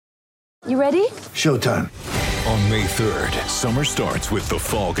You ready? Showtime. On May 3rd, summer starts with The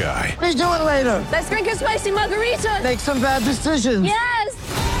Fall Guy. Let's do it later. Let's drink a spicy margarita. Make some bad decisions.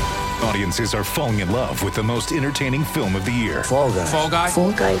 Yes! Audiences are falling in love with the most entertaining film of the year. Fall Guy. Fall Guy?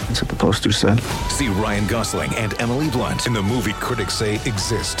 Fall Guy. That's what the poster said. See Ryan Gosling and Emily Blunt in the movie critics say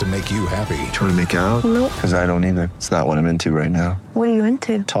exists to make you happy. Trying to make it out? Nope. Because I don't either. It's not what I'm into right now. What are you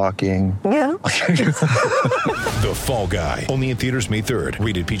into? Talking. Yeah. The Fall Guy. Only in theaters May 3rd.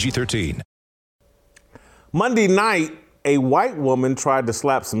 Rated PG-13. Monday night, a white woman tried to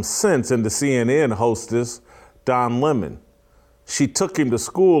slap some sense into CNN hostess Don Lemon. She took him to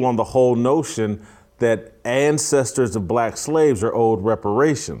school on the whole notion that ancestors of black slaves are owed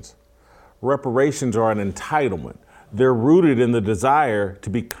reparations. Reparations are an entitlement. They're rooted in the desire to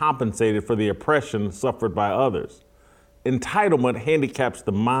be compensated for the oppression suffered by others. Entitlement handicaps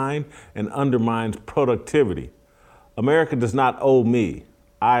the mind and undermines productivity. America does not owe me.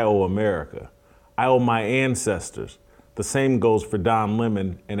 I owe America. I owe my ancestors. The same goes for Don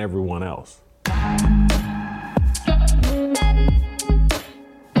Lemon and everyone else.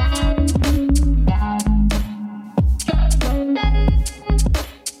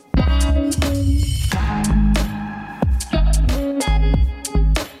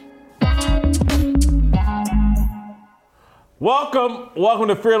 Welcome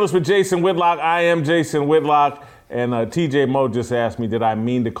to Fearless with Jason Whitlock. I am Jason Whitlock, and TJ Moe just asked me, did I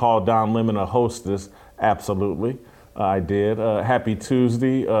mean to call Don Lemon a hostess? Absolutely, I did. Happy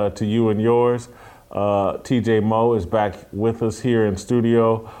Tuesday to you and yours. TJ Moe is back with us here in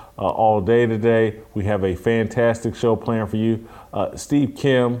studio all day today. We have a fantastic show planned for you. Steve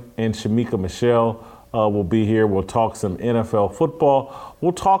Kim and Shamika Michelle will be here. We'll talk some NFL football.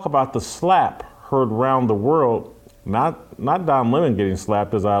 We'll talk about the slap heard around the world. Not Don Lemon getting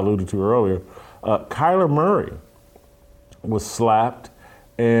slapped, as I alluded to earlier. Kyler Murray was slapped,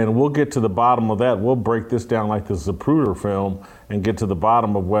 and we'll get to the bottom of that. We'll break this down like the Zapruder film and get to the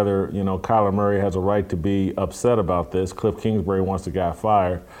bottom of whether, Kyler Murray has a right to be upset about this. Cliff Kingsbury wants the guy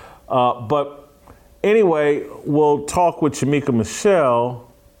fired. But anyway, we'll talk with Shamika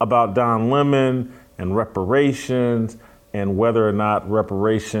Michelle about Don Lemon and reparations and whether or not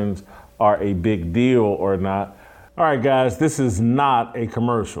reparations are a big deal or not. All right, guys, this is not a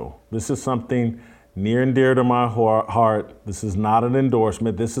commercial. This is something near and dear to my heart. This is not an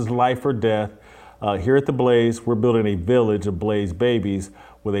endorsement. This is life or death. Here at The Blaze, we're building a village of Blaze babies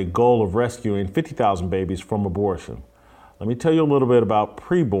with a goal of rescuing 50,000 babies from abortion. Let me tell you a little bit about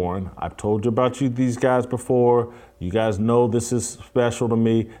Preborn. I've told you about these guys before. You guys know this is special to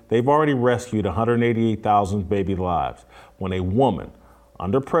me. They've already rescued 188,000 baby lives. When a woman,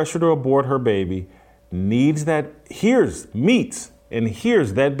 under pressure to abort her baby, meets and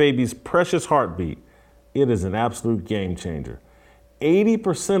hears that baby's precious heartbeat, it is an absolute game changer.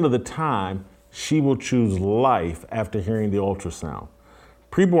 80% of the time, she will choose life after hearing the ultrasound.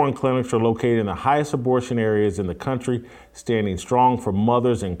 Preborn clinics are located in the highest abortion areas in the country, standing strong for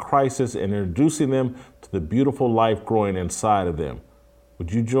mothers in crisis and introducing them to the beautiful life growing inside of them.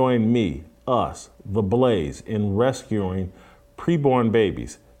 Would you join me, us, The Blaze, in rescuing preborn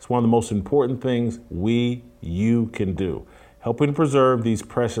babies? It's one of the most important things you can do, helping preserve these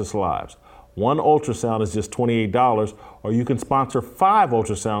precious lives. One ultrasound is just $28, or you can sponsor 5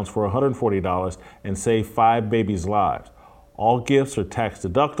 ultrasounds for $140 and save 5 babies' lives. All gifts are tax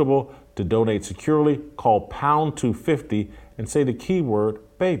deductible. To donate securely, call pound 250 and say the keyword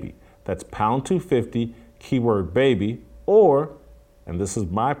baby. That's pound 250, keyword baby, or, and this is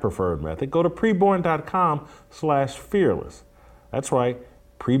my preferred method, go to preborn.com/fearless. That's right.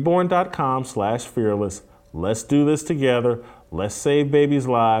 Preborn.com/fearless. Let's do this together. Let's save babies'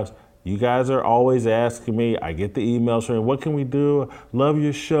 lives. You guys are always asking me. I get the emails saying, what can we do? Love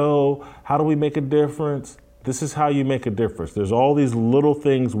your show. How do we make a difference? This is how you make a difference. There's all these little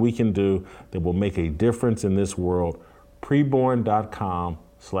things we can do that will make a difference in this world.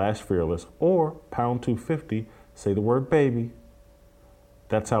 Preborn.com/fearless or pound 250. Say the word baby.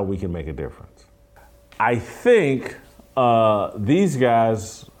 That's how we can make a difference. I think these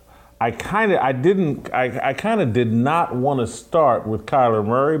guys, I kind of did not want to start with Kyler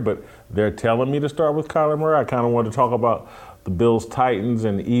Murray, but they're telling me to start with Kyler Murray. I kind of want to talk about the Bills, Titans,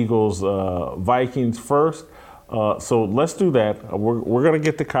 and Eagles, Vikings first. So let's do that. We're going to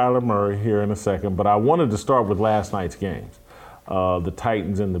get to Kyler Murray here in a second, but I wanted to start with last night's games, the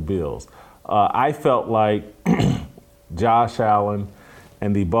Titans and the Bills. I felt like Josh Allen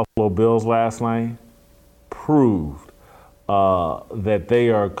and the Buffalo Bills last night proved that they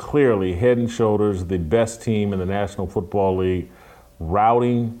are clearly head and shoulders the best team in the National Football League,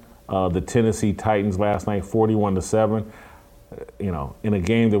 routing the Tennessee Titans last night 41-7. in a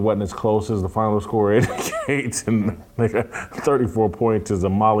game that wasn't as close as the final score indicates, and 34 points is a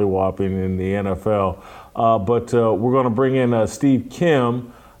mollywhopping in the NFL. But we're going to bring in Steve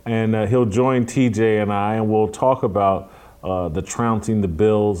Kim, and he'll join TJ and I, and we'll talk about the trouncing the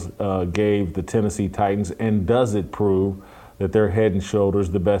Bills gave the Tennessee Titans, and does it prove that they're head and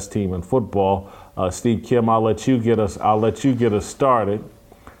shoulders the best team in football? Steve Kim, I'll let you get us started,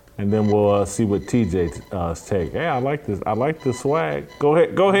 and then we'll see what TJ's take. Hey, I like this. I like the swag. Go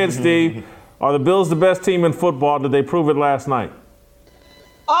ahead, Steve. Are the Bills the best team in football? Did they prove it last night?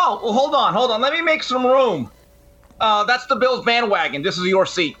 Oh, well, hold on. Let me make some room. That's the Bills bandwagon. This is your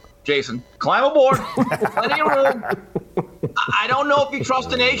seat, Jason. Climb aboard. Plenty of room. I don't know if you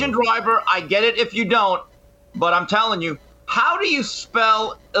trust an Asian driver. I get it if you don't. But I'm telling you, how do you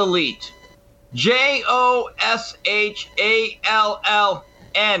spell elite? Joshalln.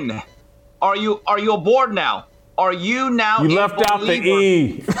 Are you aboard now? Are you now? You left out the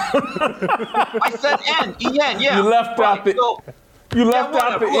E. I said N. E-N, yeah. You left out the. You left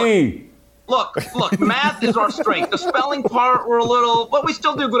out the E. Look, math is our strength. The spelling part, we're a little, but we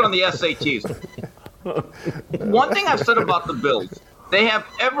still do good on the SATs. One thing I've said about the Bills, they have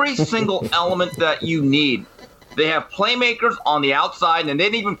every single element that you need. They have playmakers on the outside, and they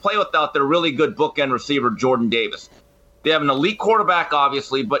didn't even play without their really good bookend receiver, Jordan Davis. They have an elite quarterback,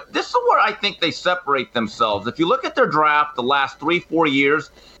 obviously, but this is where I think they separate themselves. If you look at their draft the last 3-4 years,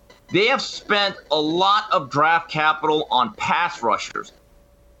 they have spent a lot of draft capital on pass rushers.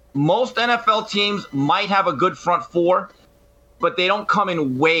 Most NFL teams might have a good front four, but they don't come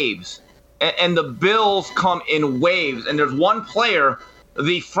in waves. And the Bills come in waves. And there's one player,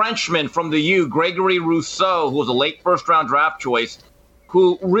 the Frenchman from the U, Gregory Rousseau, who was a late first-round draft choice,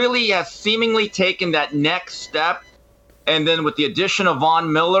 who really has seemingly taken that next step. And then with the addition of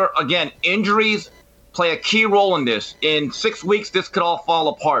Von Miller, again, injuries play a key role in this. In 6 weeks, this could all fall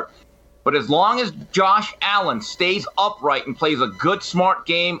apart. But as long as Josh Allen stays upright and plays a good, smart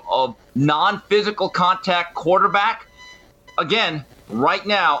game of non-physical contact quarterback, again, right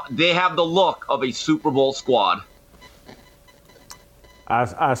now, they have the look of a Super Bowl squad.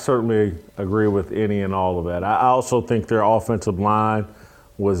 I certainly agree with any and all of that. I also think their offensive line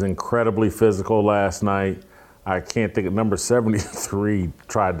was incredibly physical last night. I can't think of number 73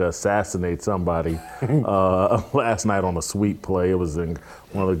 tried to assassinate somebody last night on a sweep play. It was one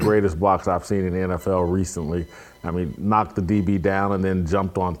of the greatest blocks I've seen in the NFL recently. I mean, knocked the DB down and then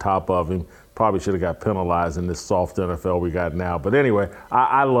jumped on top of him. Probably should have got penalized in this soft NFL we got now. But anyway,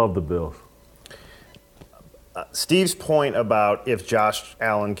 I love the Bills. Steve's point about if Josh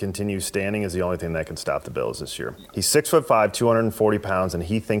Allen continues standing is the only thing that can stop the Bills this year. He's 6'5", 240 pounds, and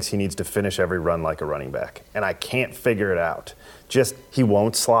he thinks he needs to finish every run like a running back. And I can't figure it out. Just, he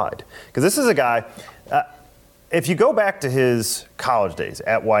won't slide. Because this is a guy, if you go back to his college days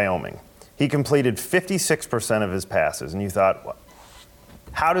at Wyoming, he completed 56% of his passes. And you thought,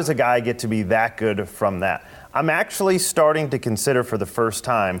 how does a guy get to be that good from that? I'm actually starting to consider for the first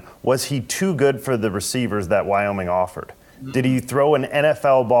time, was he too good for the receivers that Wyoming offered? Did he throw an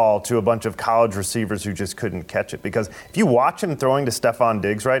NFL ball to a bunch of college receivers who just couldn't catch it? Because if you watch him throwing to Stephon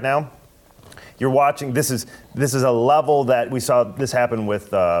Diggs right now, you're watching, this is a level that we saw this happen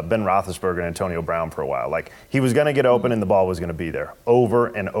with Ben Roethlisberger and Antonio Brown for a while. Like, he was going to get open and the ball was going to be there over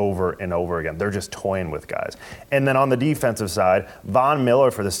and over and over again. They're just toying with guys. And then on the defensive side, Von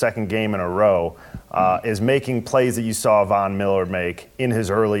Miller for the second game in a row is making plays that you saw Von Miller make in his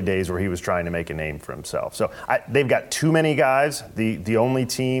early days where he was trying to make a name for himself. So they've got too many guys. The only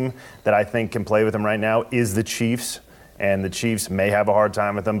team that I think can play with him right now is the Chiefs. And the Chiefs may have a hard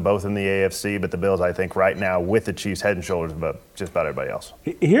time with them, both in the AFC, but the Bills, I think, right now, with the Chiefs, head and shoulders above just about everybody else.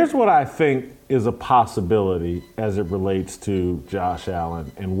 Here's what I think is a possibility as it relates to Josh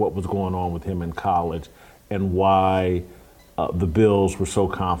Allen and what was going on with him in college and why the Bills were so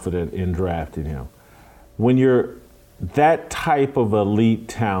confident in drafting him. When you're that type of elite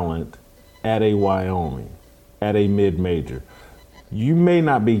talent at a Wyoming, at a mid-major, you may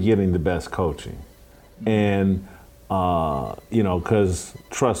not be getting the best coaching. And because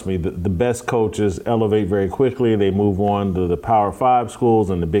trust me, the best coaches elevate very quickly. They move on to the Power 5 schools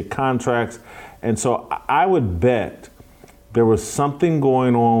and the big contracts. And so I would bet there was something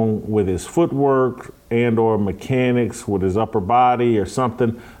going on with his footwork and or mechanics with his upper body or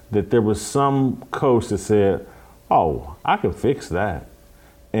something, that there was some coach that said, oh, I can fix that.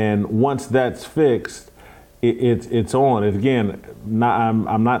 And once that's fixed, it's on. And again,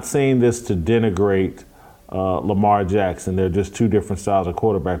 I'm not saying this to denigrate Lamar Jackson. They're just two different styles of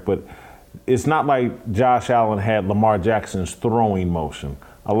quarterback. But it's not like Josh Allen had Lamar Jackson's throwing motion.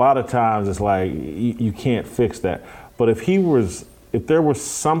 A lot of times it's like you can't fix that. But if there was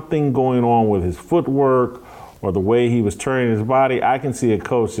something going on with his footwork or the way he was turning his body, I can see a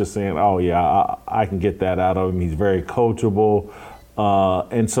coach just saying, oh, yeah, I can get that out of him. He's very coachable.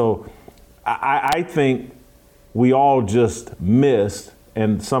 And so I think we all just missed,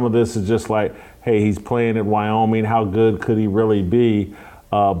 and some of this is just like, hey, he's playing at Wyoming. How good could he really be?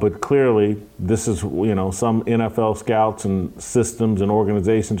 But clearly, this is, some NFL scouts and systems and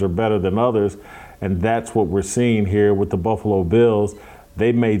organizations are better than others. And that's what we're seeing here with the Buffalo Bills.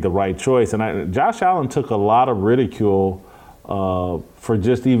 They made the right choice. And Josh Allen took a lot of ridicule for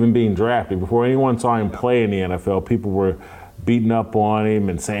just even being drafted. Before anyone saw him play in the NFL, people were beating up on him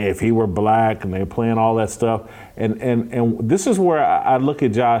and saying if he were black, and they were playing all that stuff. And this is where I look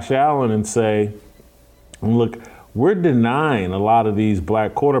at Josh Allen and say, look, we're denying a lot of these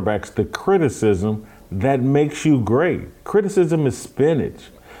black quarterbacks the criticism that makes you great. Criticism is spinach,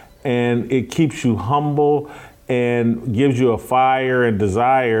 and it keeps you humble and gives you a fire and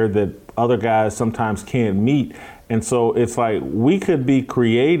desire that other guys sometimes can't meet. And so it's like we could be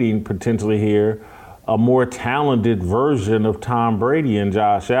creating potentially here a more talented version of Tom Brady and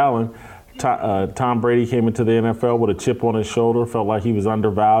Josh Allen. Tom Brady came into the NFL with a chip on his shoulder, felt like he was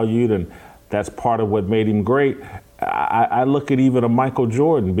undervalued, and that's part of what made him great. I look at even a Michael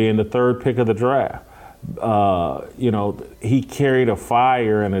Jordan being the third pick of the draft. He carried a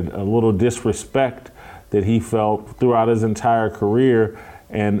fire and a little disrespect that he felt throughout his entire career.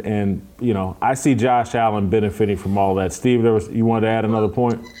 And I see Josh Allen benefiting from all that. Steve, you wanted to add another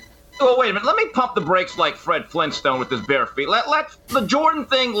point? Well, wait a minute. Let me pump the brakes like Fred Flintstone with his bare feet. Let's the Jordan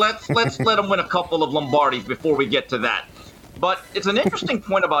thing. Let's let him win a couple of Lombardis before we get to that. But it's an interesting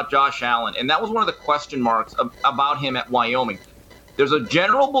point about Josh Allen, and that was one of the question marks about him at Wyoming. There's a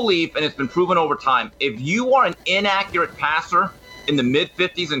general belief, and it's been proven over time, if you are an inaccurate passer in the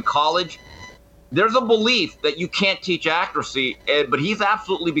mid-50s in college, there's a belief that you can't teach accuracy, but he's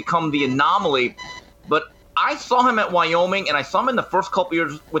absolutely become the anomaly. But I saw him at Wyoming, and I saw him in the first couple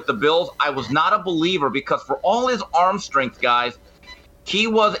years with the Bills. I was not a believer because for all his arm strength, guys, he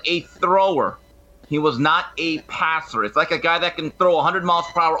was a thrower. He was not a passer. It's like a guy that can throw 100 miles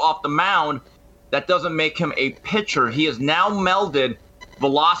per hour off the mound. That doesn't make him a pitcher. He has now melded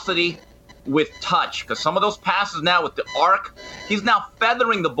velocity with touch because some of those passes now with the arc, he's now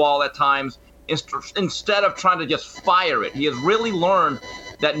feathering the ball at times instead of trying to just fire it. He has really learned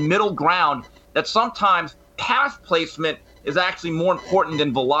that middle ground, that sometimes pass placement is actually more important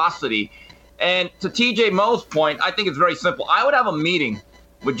than velocity. And to TJ Moe's point, I think it's very simple. I would have a meeting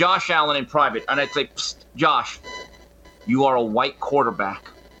with Josh Allen in private, and I'd say, Psst, Josh, you are a white quarterback.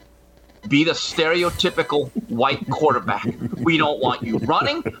 Be the stereotypical white quarterback. We don't want you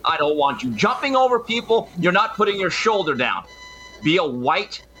running. I don't want you jumping over people. You're not putting your shoulder down. Be a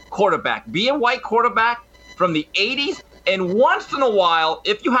white quarterback. Be a white quarterback from the 80s, and once in a while,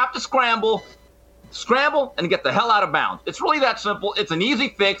 if you have to scramble and get the hell out of bounds. It's really that simple. It's an easy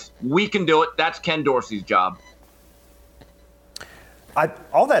fix. We can do it. That's Ken Dorsey's job.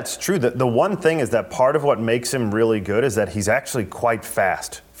 All that's true. The one thing is that part of what makes him really good is that he's actually quite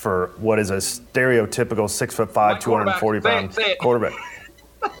fast for what is a stereotypical 6'5", 240-pound quarterback.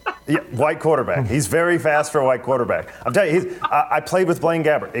 Yeah, white quarterback. He's very fast for a white quarterback. I'm telling you, I played with Blaine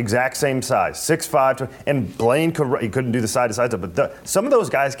Gabbert, exact same size, 6'5", and Blaine he couldn't do the side-to-side stuff, but some of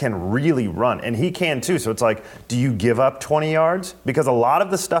those guys can really run, and he can too. So it's like, do you give up 20 yards? Because a lot of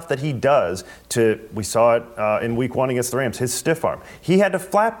the stuff that he does, we saw it in Week 1 against the Rams, his stiff arm. He had to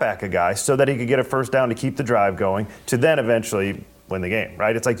flat back a guy so that he could get a first down to keep the drive going, to then eventually win the game,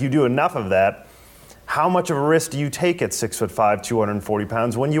 right? It's like you do enough of that. How much of a risk do you take at 6'5", 240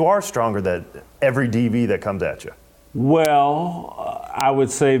 pounds when you are stronger than every DB that comes at you? Well, I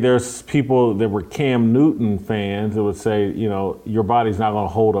would say there's people that were Cam Newton fans that would say, your body's not going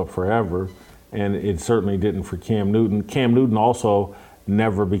to hold up forever. And it certainly didn't for Cam Newton. Cam Newton also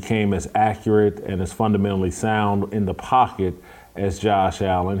never became as accurate and as fundamentally sound in the pocket as Josh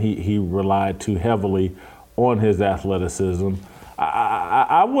Allen. He relied too heavily on his athleticism.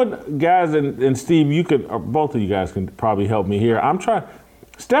 I would, guys, and Steve, you could, or both of you guys can probably help me here.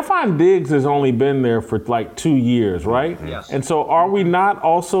 Stefon Diggs has only been there for like 2 years, right? Yes. And so are we not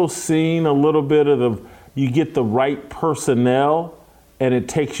also seeing a little bit of you get the right personnel and it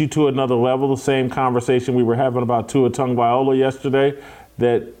takes you to another level? The same conversation we were having about Tua Tagovailoa yesterday,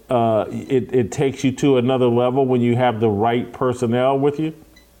 that it takes you to another level when you have the right personnel with you?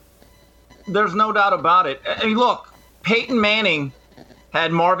 There's no doubt about it. I mean, look, Peyton Manning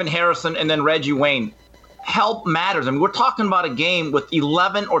had Marvin Harrison and then Reggie Wayne. Help matters. I mean, we're talking about a game with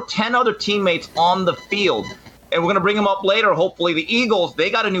 11 or 10 other teammates on the field. and we're going to bring him up later, hopefully, the Eagles, they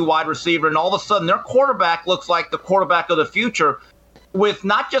got a new wide receiver, and all of a sudden their quarterback looks like the quarterback of the future with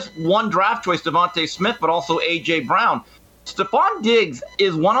not just one draft choice, Devontae Smith, but also A.J. Brown. Stephon Diggs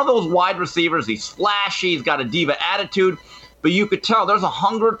is one of those wide receivers. He's flashy. He's got a diva attitude, but you could tell there's a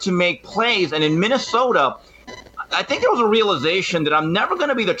hunger to make plays. And in Minnesota, I think there was a realization that I'm never going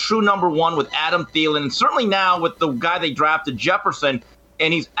to be the true number one with Adam Thielen, and certainly now with the guy they drafted, Jefferson,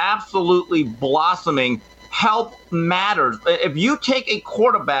 and he's absolutely blossoming. Help matters. If you take a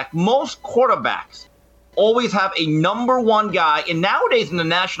quarterback, most quarterbacks always have a number one guy, and nowadays in the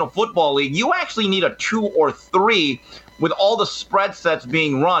National Football League, you actually need a 2 or 3 with all the spread sets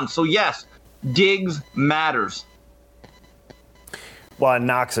being run. So yes, Diggs matters. Well, and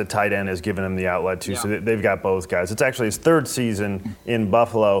Knox at tight end has given him the outlet, too, so they've got both guys. It's actually his 3rd season in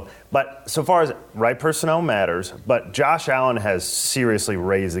Buffalo. But so far as right personnel matters, but Josh Allen has seriously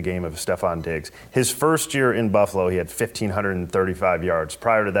raised the game of Stephon Diggs. His first year in Buffalo, he had 1,535 yards.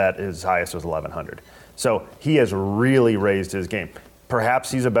 Prior to that, his highest was 1,100. So he has really raised his game.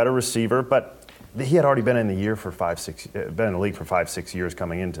 Perhaps he's a better receiver, but he had already been in the league for 5-6 years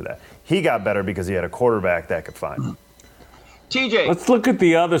coming into that. He got better because he had a quarterback that could find him. TJ. Let's look at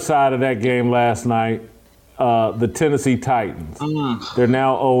the other side of that game last night. The Tennessee Titans. They're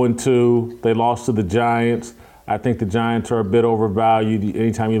now 0-2. They lost to the Giants. I think the Giants are a bit overvalued.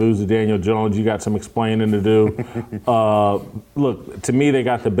 Anytime you lose to Daniel Jones, you got some explaining to do. Look, to me, they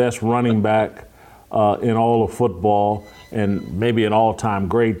got the best running back in all of football, and maybe an all-time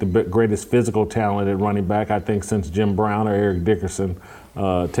great, the greatest physical talent at running back, I think, since Jim Brown or Eric Dickerson.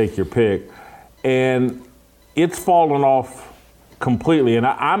 Take your pick. And it's fallen off completely. And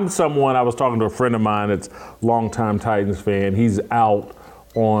I was talking to a friend of mine that's a longtime Titans fan. He's out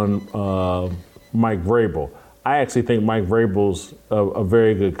on Mike Vrabel. I actually think Mike Vrabel's a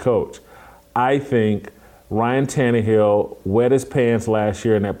very good coach. I think Ryan Tannehill wet his pants last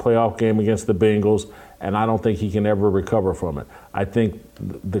year in that playoff game against the Bengals, and I don't think he can ever recover from it. I think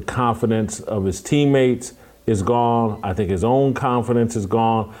the confidence of his teammates is gone. I think his own confidence is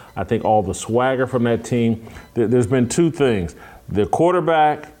gone. I think all the swagger from that team. There's been 2 things. The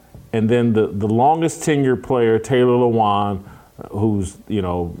quarterback and then the longest tenured player, Taylor Lewan, who's,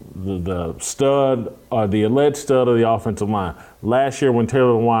 the stud, the alleged stud of the offensive line. Last year when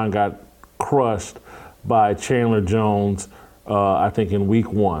Taylor Lewan got crushed by Chandler Jones, I think in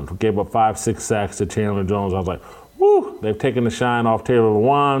week 1, gave up 5-6 sacks to Chandler Jones. I was like, whoo, they've taken the shine off Taylor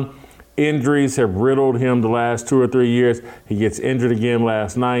Lewan. Injuries have riddled him the last 2 or 3 years. He gets injured again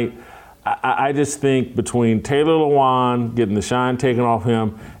last night. I just think between Taylor Lewan getting the shine taken off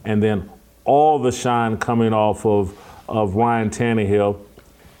him and then all the shine coming off of Ryan Tannehill,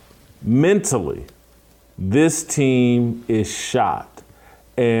 mentally, this team is shot.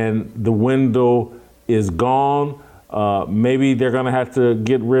 And the window is gone. Maybe they're going to have to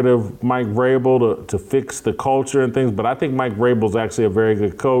get rid of Mike Vrabel to fix the culture and things, but I think Mike Vrabel's actually a very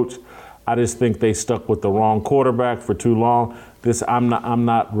good coach. I just think they stuck with the wrong quarterback for too long. I'm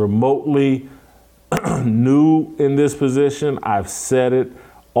not remotely new in this position. I've said it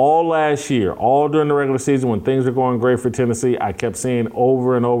all last year, all during the regular season when things are going great for Tennessee. I kept saying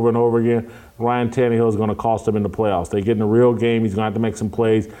over and over and over again, Ryan Tannehill is going to cost them in the playoffs. They get in a real game. He's going to have to make some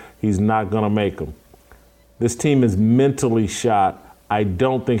plays. He's not going to make them. This team is mentally shot. I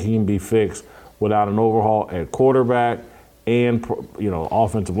don't think he can be fixed without an overhaul at quarterback and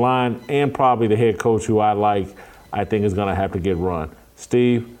offensive line, and probably the head coach who I think is going to have to get run.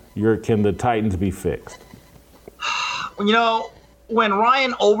 Steve, can the Titans be fixed? When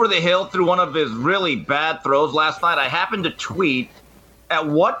Ryan over the hill threw one of his really bad throws last night, I happened to tweet, at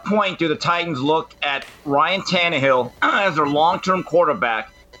what point do the Titans look at Ryan Tannehill as their long-term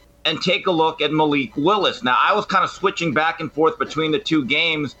quarterback and take a look at Malik Willis? Now, I was kind of switching back and forth between the 2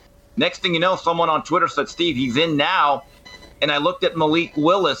 games. Next thing you know, someone on Twitter said, Steve, he's in now. And I looked at Malik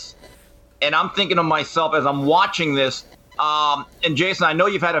Willis, and I'm thinking to myself as I'm watching this, and Jason, I know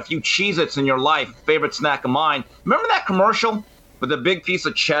you've had a few Cheez-Its in your life, favorite snack of mine. Remember that commercial with the big piece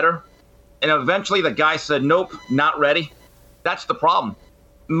of cheddar? And eventually the guy said, nope, not ready. That's the problem.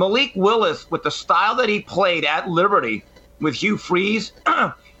 Malik Willis, with the style that he played at Liberty with Hugh Freeze,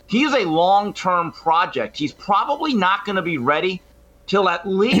 he's a long-term project. He's probably not going to be ready till at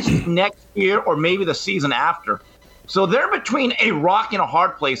least next year or maybe the season after. So they're between a rock and a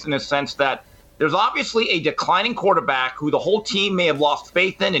hard place in the sense that there's obviously a declining quarterback who the whole team may have lost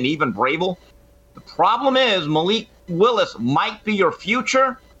faith in, and even Vrabel. The problem is Malik Willis might be your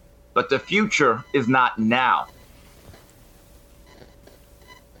future, but the future is not now.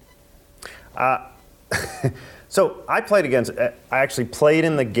 So I actually played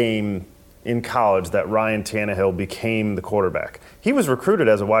in the game in college that Ryan Tannehill became the quarterback. He was recruited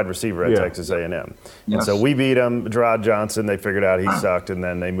as a wide receiver at Texas A&M. Yes. And so we beat him, Gerard Johnson, they figured out he sucked, and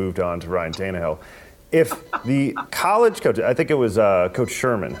then they moved on to Ryan Tannehill. If the college coach, I think it was Coach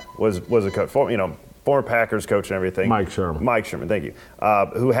Sherman, was a coach, former Packers coach and everything. Mike Sherman, thank you.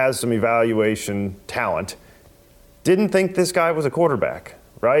 Who has some evaluation talent, didn't think this guy was a quarterback,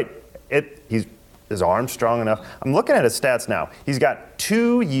 right? His arm's strong enough. I'm looking at his stats now. He's got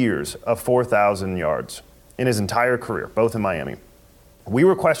 2 years of 4,000 yards in his entire career, both in Miami. We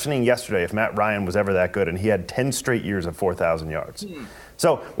were questioning yesterday if Matt Ryan was ever that good, and he had 10 straight years of 4,000 yards.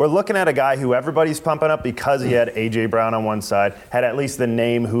 So we're looking at a guy who everybody's pumping up because he had A.J. Brown on one side, had at least the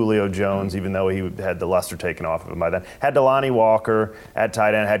name Julio Jones, even though he had the luster taken off of him by then, had Delanie Walker at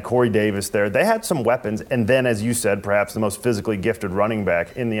tight end, had Corey Davis there. They had some weapons, and then, as you said, perhaps the most physically gifted running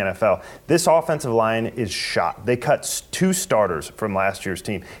back in the NFL. This offensive line is shot. They cut 2 starters from last year's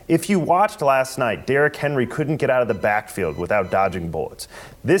team. If you watched last night, Derrick Henry couldn't get out of the backfield without dodging bullets.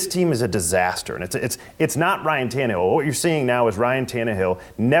 This team is a disaster, and it's not Ryan Tannehill. What you're seeing now is Ryan Tannehill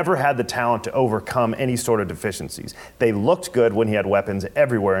never had the talent to overcome any sort of deficiencies. They looked good when he had weapons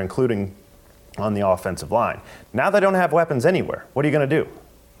everywhere, including on the offensive line. Now they don't have weapons anywhere. What are you going to do?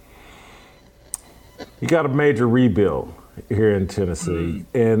 You got a major rebuild here in Tennessee,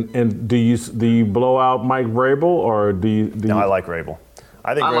 and do you blow out Mike Vrabel, or do you? No, I like Vrabel.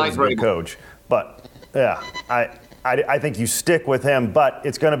 I think Vrabel's a good coach, but yeah, I think you stick with him, but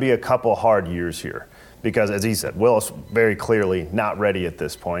it's going to be a couple hard years here. Because, as he said, Willis very clearly not ready at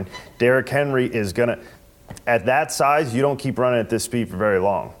this point. Derrick Henry is going to, at that size, you don't keep running at this speed for very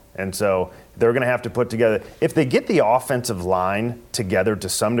long. And so they're going to have to put together, if they get the offensive line together to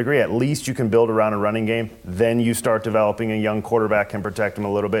some degree, at least you can build around a running game. Then you start developing a young quarterback, can protect him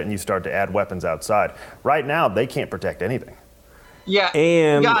a little bit, and you start to add weapons outside. Right now, they can't protect anything. Yeah,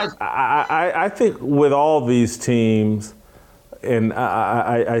 and guys. I think with all these teams, and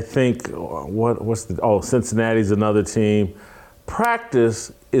I think Cincinnati's another team.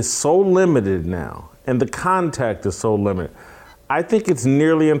 Practice is so limited now, and the contact is so limited. I think it's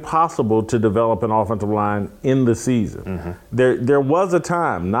nearly impossible to develop an offensive line in the season. Mm-hmm. There was a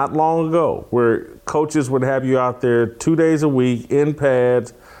time not long ago where coaches would have you out there 2 days a week in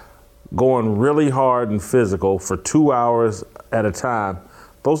pads, going really hard and physical for 2 hours at a time.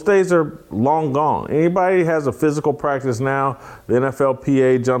 Those days are long gone. Anybody has a physical practice now, the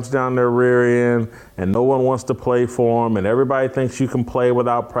NFLPA jumps down their rear end, and no one wants to play for them, and everybody thinks you can play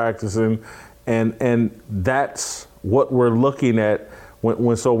without practicing, and that's what we're looking at.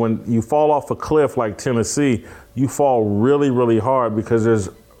 When you fall off a cliff like Tennessee, you fall really, really hard because there's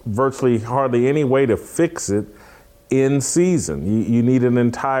virtually hardly any way to fix it in season. You need an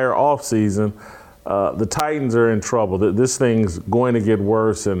entire off season. The Titans are in trouble. This thing's going to get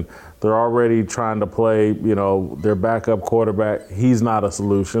worse, and they're already trying to play, their backup quarterback. He's not a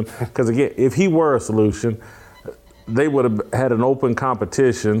solution. Because, again, if he were a solution, they would have had an open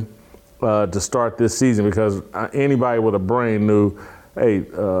competition to start this season, because anybody with a brain knew, hey,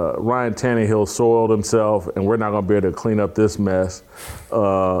 Ryan Tannehill soiled himself, and we're not going to be able to clean up this mess.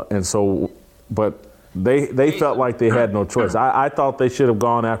 They felt like they had no choice. I thought they should have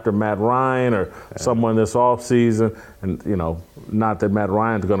gone after Matt Ryan or someone this offseason. And, not that Matt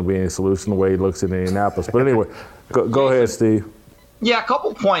Ryan's going to be any solution the way he looks in Indianapolis. But anyway, go ahead, Steve. Yeah, a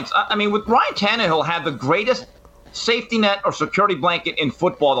couple points. With Ryan Tannehill had the greatest safety net or security blanket in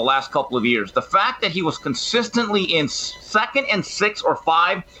football the last couple of years. The fact that he was consistently in 2nd and 6 or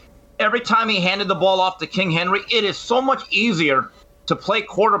 5 every time he handed the ball off to King Henry, it is so much easier to play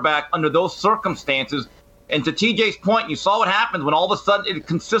quarterback under those circumstances. And to TJ's point, you saw what happens when all of a sudden it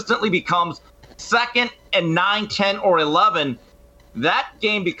consistently becomes 2nd and 9, 10, or 11. That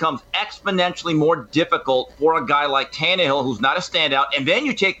game becomes exponentially more difficult for a guy like Tannehill, who's not a standout, and then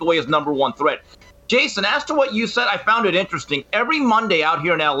you take away his number one threat. Jason, as to what you said, I found it interesting. Every Monday out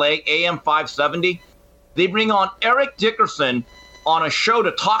here in LA, AM 570, they bring on Eric Dickerson on a show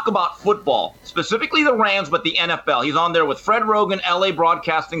to talk about football, specifically the Rams, but the NFL. He's on there with Fred Rogan, LA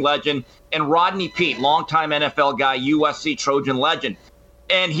broadcasting legend, and Rodney Peete, longtime NFL guy, USC Trojan legend.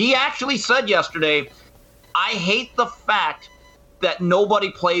 And he actually said yesterday, I hate the fact that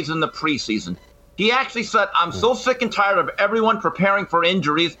nobody plays in the preseason. He actually said, I'm so sick and tired of everyone preparing for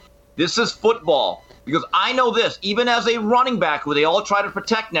injuries. This is football. Because I know this, even as a running back who they all try to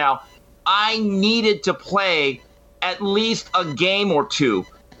protect now, I needed to play at least a game or two,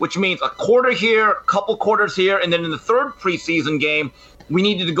 which means a quarter here, a couple quarters here, and then in the third preseason game, we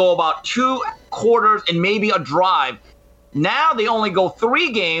needed to go about 2 quarters and maybe a drive. Now they only go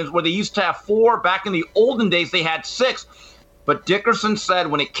 3 games where they used to have 4. Back in the olden days, they had 6. But Dickerson said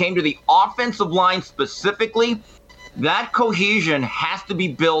when it came to the offensive line specifically, that cohesion has to be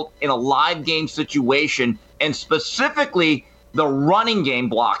built in a live game situation, and specifically the running game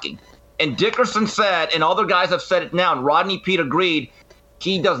blocking. And Dickerson said, and other guys have said it now, and Rodney Peete agreed,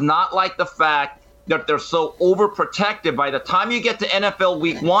 he does not like the fact that they're so overprotected. By the time you get to NFL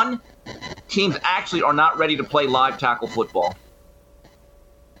Week 1, teams actually are not ready to play live tackle football.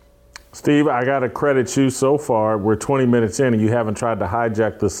 Steve, I got to credit you so far. We're 20 minutes in, and you haven't tried to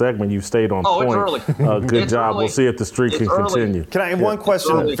hijack the segment. You've stayed on point. It's early. Good It's job. early. We'll see if the streak can continue. Can I have one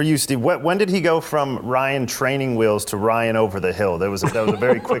question early. for you, Steve? When did he go from Ryan training wheels to Ryan over the hill? That was a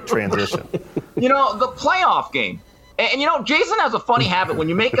very quick transition. The playoff game. And Jason has a funny habit. When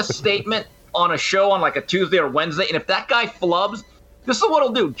you make a statement on a show on like a Tuesday or Wednesday, and if that guy flubs, this is what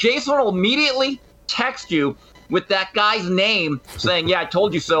he'll do. Jason will immediately text you with that guy's name saying, yeah, I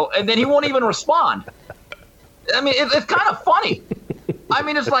told you so, and then he won't even respond. I mean, it's kind of funny. I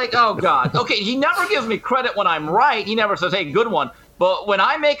mean, it's like, oh, God. Okay, he never gives me credit when I'm right. He never says, hey, good one. But when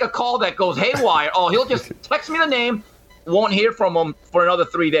I make a call that goes haywire, he'll just text me the name, won't hear from him for another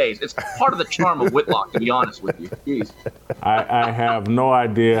 3 days. It's part of the charm of Whitlock, to be honest with you. Jeez. I have no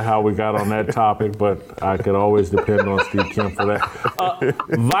idea how we got on that topic, but I could always depend on Steve Kemp for that.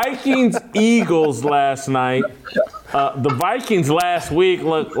 Vikings-Eagles last night. The Vikings last week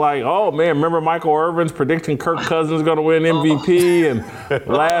looked like, oh, man, remember Michael Irvin's predicting Kirk Cousins is going to win MVP? And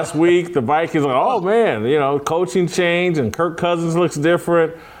last week, the Vikings like, oh, man, coaching change and Kirk Cousins looks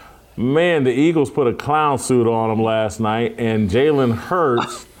different. Man, the Eagles put a clown suit on him last night, and Jalen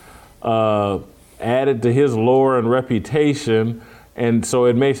Hurts added to his lore and reputation. And so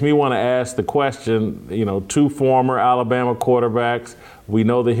it makes me want to ask the question, two former Alabama quarterbacks. We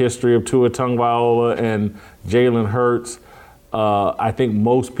know the history of Tua Tagovailoa and Jalen Hurts. I think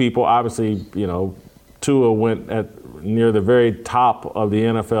most people, obviously, Tua went near the very top of the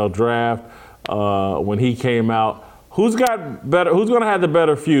NFL draft when he came out. Who's got better? Who's going to have the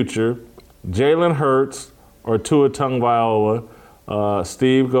better future, Jalen Hurts or Tua Tagovailoa?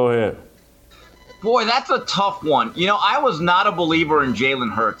 Steve, go ahead. Boy, that's a tough one. I was not a believer in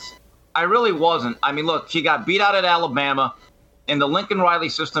Jalen Hurts. I really wasn't. I mean, look, he got beat out at Alabama, and the Lincoln Riley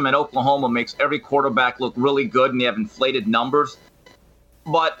system at Oklahoma makes every quarterback look really good, and they have inflated numbers.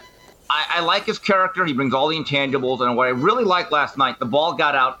 But I like his character. He brings all the intangibles. And what I really liked last night, the ball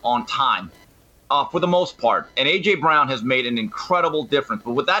got out on time. For the most part. And A.J. Brown has made an incredible difference.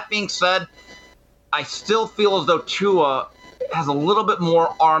 But with that being said, I still feel as though Tua has a little bit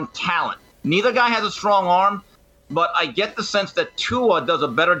more arm talent. Neither guy has a strong arm, but I get the sense that Tua does a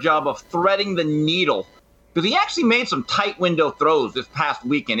better job of threading the needle. Because he actually made some tight window throws this past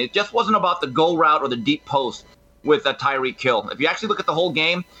weekend. It just wasn't about the go route or the deep post with Tyreek Hill. If you actually look at the whole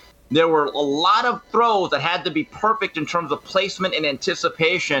game, there were a lot of throws that had to be perfect in terms of placement and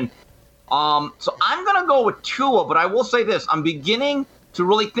anticipation. So I'm going to go with Tua, but I will say this. I'm beginning to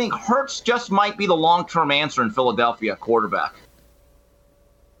really think Hurts just might be the long-term answer in Philadelphia quarterback.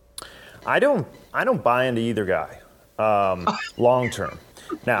 I don't buy into either guy long-term.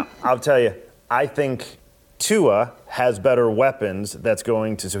 Now, I'll tell you, I think Tua has better weapons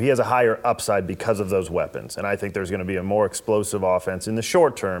so he has a higher upside because of those weapons. And I think there's going to be a more explosive offense in the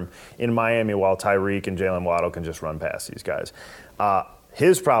short term in Miami while Tyreek and Jalen Waddle can just run past these guys.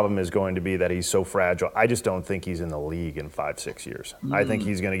 His problem is going to be that he's so fragile. I just don't think he's in the league in 5-6 years. I think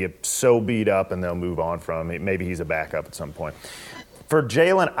he's going to get so beat up and they'll move on from him. Maybe he's a backup at some point. For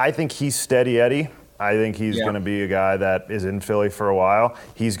Jalen, I think he's steady Eddie. I think he's going to be a guy that is in Philly for a while.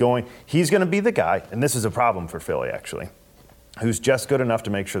 He's going to be the guy, and this is a problem for Philly actually, who's just good enough to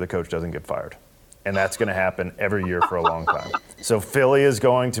make sure the coach doesn't get fired. And that's going to happen every year for a long time. So Philly is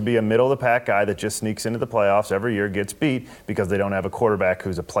going to be a middle-of-the-pack guy that just sneaks into the playoffs every year, gets beat because they don't have a quarterback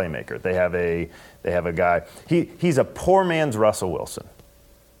who's a playmaker. They have a guy. He's a poor man's Russell Wilson.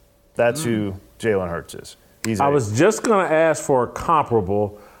 That's who Jalen Hurts is. I was just going to ask for a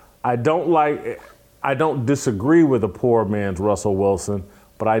comparable. I don't disagree with a poor man's Russell Wilson,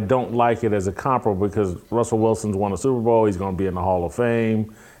 but I don't like it as a comparable because Russell Wilson's won a Super Bowl. He's going to be in the Hall of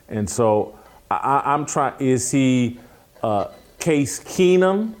Fame. And so I'm trying, is he Case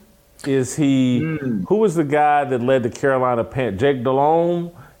Keenum? Is he, who was the guy that led the Carolina Panthers? Jake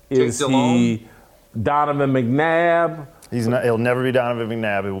Delhomme? Is he Donovan McNabb? He'll never be Donovan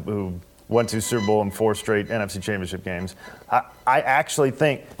McNabb, who went to Super Bowl in 4 straight NFC Championship games. I actually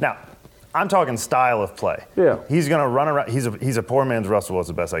think, now, I'm talking style of play. Yeah. He's going to run around. He's a poor man's Russell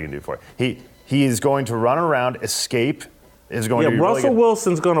Wilson, the best I can do for you. He is going to run around, escape, is going to be Russell really good.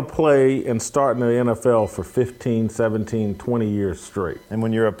 Wilson's going to play and start in the NFL for 15, 17, 20 years straight. And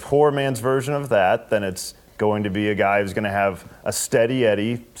when you're a poor man's version of that, then it's going to be a guy who's going to have a steady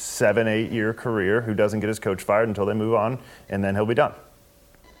Eddie 7-8 year career who doesn't get his coach fired until they move on, and then he'll be done.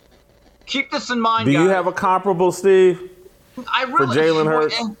 Keep this in mind, Do guys. you have a comparable, Steve? I really, for Jalen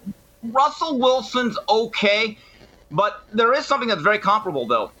Hurts? Russell Wilson's okay, but there is something that's very comparable,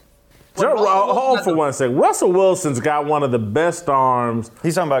 though. Hold for 1 second. Russell Wilson's got one of the best arms.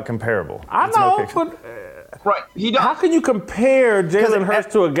 He's talking about comparable. I It's know, okay. but Right, he does. how can you compare Jalen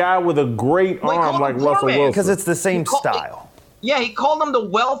Hurts to a guy with a great Well, he arm called like him poor Russell man. Wilson? Because it's the same called- style. Yeah, he called him the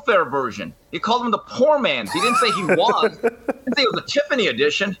welfare version. He called him the poor man's. He didn't say he was. He didn't say it was a Tiffany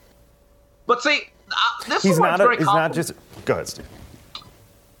edition. But see, this He's is where it's very not. He's not comparable. just. Go ahead, Steve.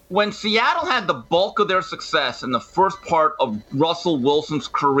 When Seattle had the bulk of their success in the first part of Russell Wilson's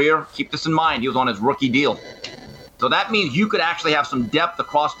career, keep this in mind, he was on his rookie deal. So that means you could actually have some depth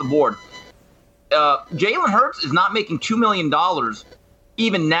across the board. Jalen Hurts is not making $2 million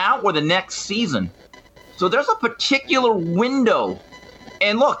even now or the next season. So there's a particular window.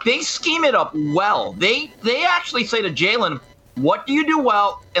 And look, they scheme it up well. They actually say to Jalen, what do you do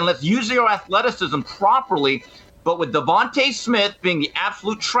well? And let's use your athleticism properly. But with Devontae Smith being the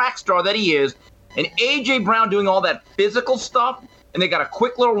absolute track star that he is, and A.J. Brown doing all that physical stuff, and they got a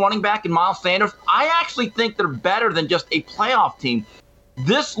quick little running back in Miles Sanders, I actually think they're better than just a playoff team.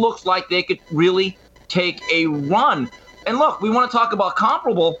 This looks like they could really take a run. And look, we want to talk about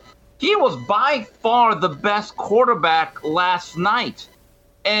comparable. He was by far the best quarterback last night.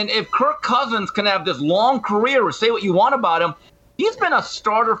 And if Kirk Cousins can have this long career, or say what you want about him, he's been a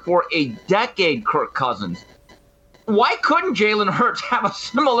starter for a decade, Kirk Cousins. Why couldn't Jalen Hurts have a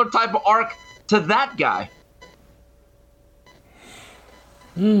similar type of arc to that guy?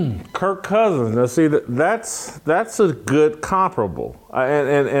 Kirk Cousins. Now, see, that's a good comparable.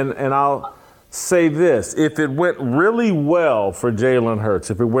 And I'll say this: if it went really well for Jalen Hurts,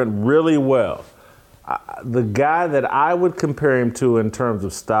 if it went really well, the guy that I would compare him to in terms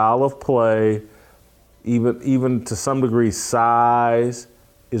of style of play, even to some degree size,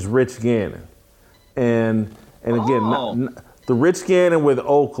 is Rich Gannon. And again, the Rich Gannon with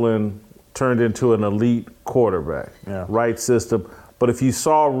Oakland turned into an elite quarterback, right system. But if you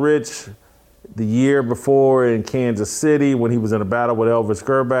saw Rich the year before in Kansas City when he was in a battle with Elvis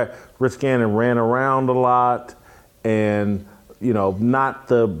Grbac, Rich Gannon ran around a lot and, not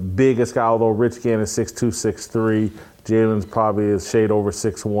the biggest guy, although Rich Gannon's 6'2", 6'3". Jalen's probably a shade over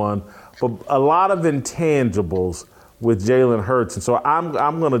 6'1". But a lot of intangibles with Jalen Hurts. And so I'm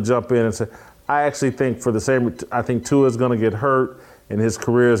going to jump in and say, I actually think I think Tua's going to get hurt and his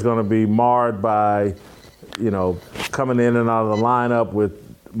career is going to be marred by, coming in and out of the lineup with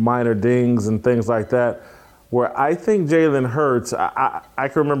minor dings and things like that. Where I think Jalen Hurts, I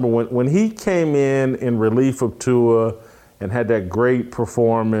can remember when he came in relief of Tua and had that great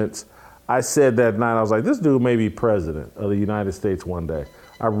performance, I said that night, I was like, this dude may be president of the United States one day.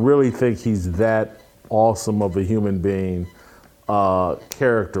 I really think he's that awesome of a human being.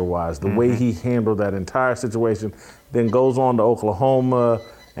 Character-wise, the way he handled that entire situation, then goes on to Oklahoma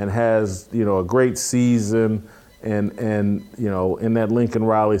and has, a great season and in that Lincoln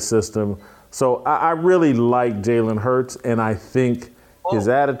Riley system. So I really like Jalen Hurts, and I think his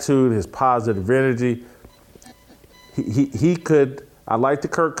attitude, his positive energy, he could. I like the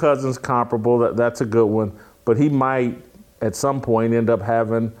Kirk Cousins comparable. That's a good one, but he might at some point end up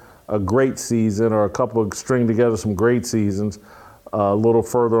having a great season or a couple of string together some great seasons a little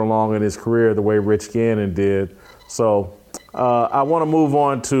further along in his career the way Rich Gannon did. So I want to move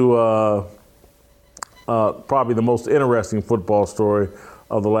on to probably the most interesting football story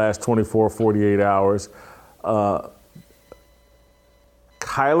of the last 24, 48 hours.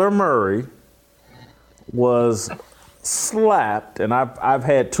 Kyler Murray was slapped, and I've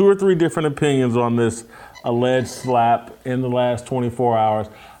had 2 or 3 different opinions on this alleged slap in the last 24 hours.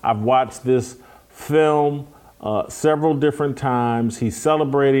 I've watched this film several different times. He's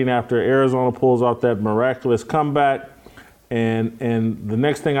celebrating after Arizona pulls off that miraculous comeback. And the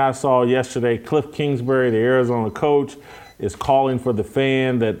next thing I saw yesterday, Cliff Kingsbury, the Arizona coach, is calling for the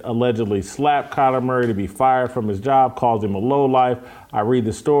fan that allegedly slapped Kyler Murray to be fired from his job, calls him a lowlife. I read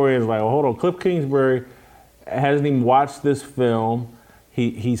the story and it's like, oh, hold on, Cliff Kingsbury hasn't even watched this film.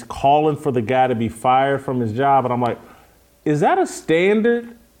 He's calling for the guy to be fired from his job. And I'm like, is that a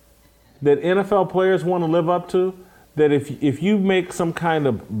standard that NFL players want to live up to? That if you make some kind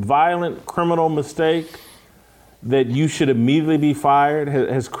of violent criminal mistake, that you should immediately be fired?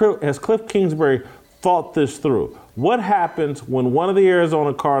 Has Cliff Kingsbury thought this through? What happens when one of the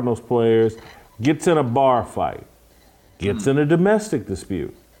Arizona Cardinals players gets in a bar fight, gets in a domestic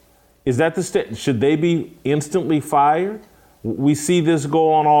dispute? Is that should they be instantly fired? We see this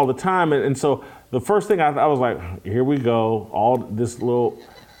go on all the time. And so the first thing I was like, here we go, all this little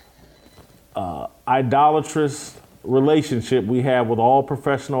idolatrous relationship we have with all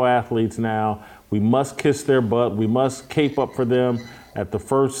professional athletes now. We must kiss their butt. We must cape up for them at the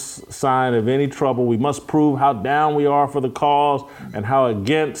first sign of any trouble. We must prove how down we are for the cause and how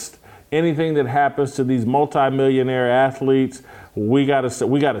against anything that happens to these multimillionaire athletes. We got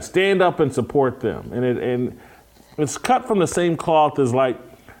to stand up and support them. And it's cut from the same cloth as like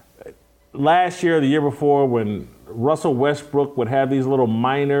last year, or the year before, when Russell Westbrook would have these little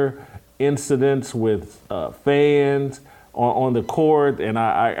minor incidents with fans on the court, and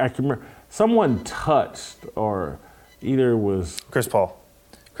I can remember someone touched, or either was Chris Paul.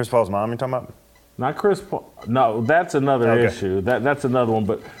 Chris Paul's mom you're talking about? Not Chris Paul. No, that's another issue. That's another one.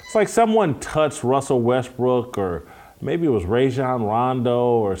 But it's like someone touched Russell Westbrook, or maybe it was Rajon Rondo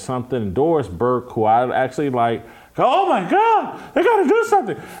or something. Doris Burke, who I actually like, go, oh my God, they got to do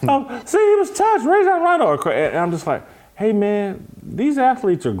something. See, he was touched, Rajon Rondo. And I'm just like, hey man, these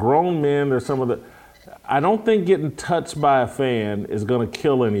athletes are grown men. They're some of the. I don't think getting touched by a fan is going to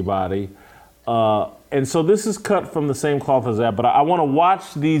kill anybody. And so this is cut from the same cloth as that. But I want to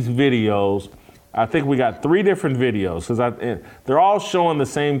watch these videos. I think we got 3 different videos because they're all showing the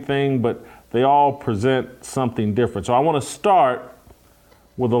same thing, but they all present something different. So I want to start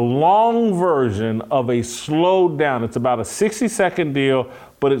with a long version of a slowed down. It's about a 60-second deal,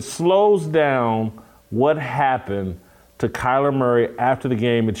 but it slows down what happened to Kyler Murray after the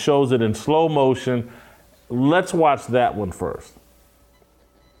game. It shows it in slow motion. Let's watch that one first.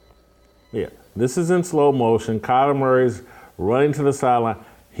 Yeah, this is in slow motion. Kyler Murray's running to the sideline.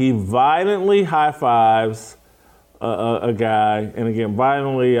 He violently high-fives a guy. And again,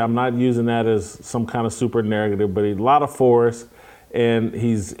 violently, I'm not using that as some kind of super negative, but a lot of force. And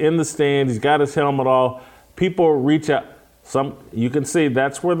he's in the stand. He's got his helmet off. People reach out. You can see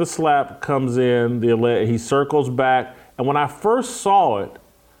that's where the slap comes in. He circles back. And when I first saw it,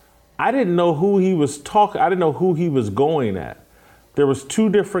 I didn't know who he was talking. I didn't know who he was going at. There was 2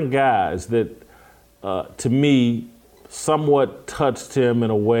 different guys that, to me, somewhat touched him in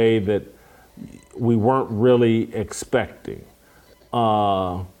a way that we weren't really expecting.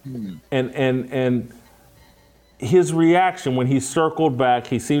 And his reaction when he circled back,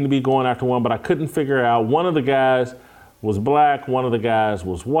 he seemed to be going after one, but I couldn't figure out. One of the guys was black, one of the guys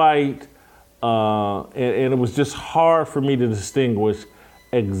was white, and it was just hard for me to distinguish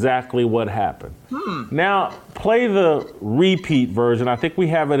exactly what happened. Now, play the repeat version. I think we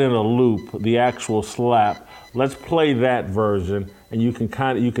have it in a loop, the actual slap. Let's play that version, and you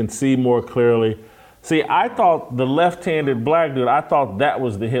can see more clearly. See, I thought the left-handed black dude, I thought that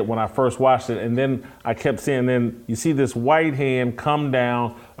was the hit when I first watched it, and then I kept seeing, then you see this white hand come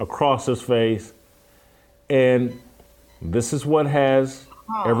down across his face, and this is what has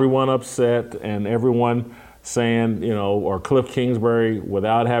everyone upset and everyone saying, or Cliff Kingsbury,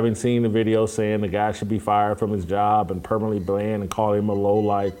 without having seen the video, saying the guy should be fired from his job and permanently banned and call him a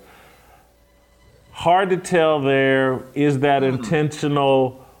lowlife. Hard to tell there. Is that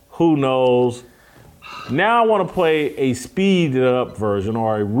intentional? Who knows? Now I want to play a speeded up version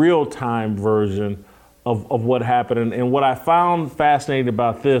or a real-time version of what happened. And what I found fascinating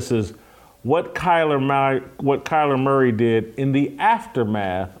about this is what Kyler Murray did in the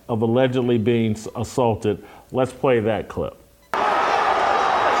aftermath of allegedly being assaulted. Let's play that clip. There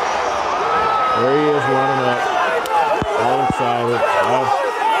he is running up, all excited.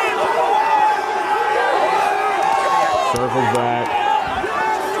 Circles back,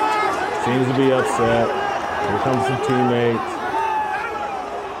 seems to be upset. Here comes some teammates.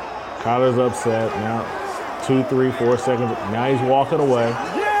 Kyler's upset now. 2, 3, 4 seconds. Now he's walking away.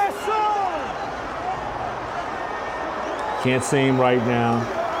 Can't see him right now.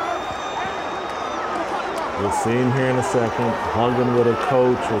 We'll see him here in a second, hugging with a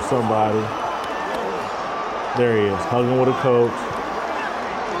coach or somebody. There he is, hugging with a coach.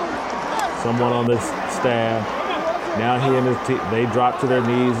 Someone on this staff. Now he and his team, they drop to their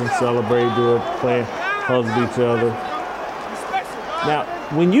knees and celebrate, play, hug each other. Now,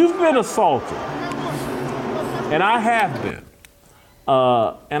 when you've been assaulted, and I have been,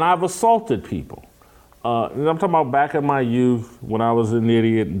 and I've assaulted people, and I'm talking about back in my youth when I was an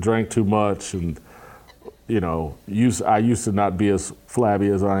idiot and drank too much, and I used to not be as flabby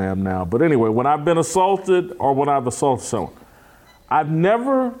as I am now. But anyway, when I've been assaulted or when I've assaulted someone, I've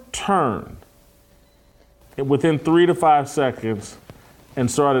never turned within 3 to 5 seconds and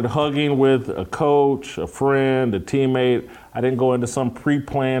started hugging with a coach, a friend, a teammate. I didn't go into some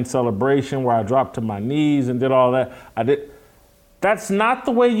pre-planned celebration where I dropped to my knees and did all that. That's not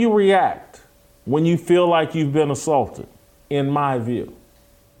the way you react when you feel like you've been assaulted, in my view.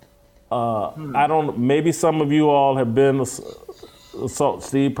 I don't. Maybe some of you all have been assaulted.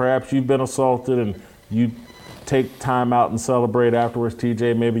 Steve, perhaps you've been assaulted, and you take time out and celebrate afterwards.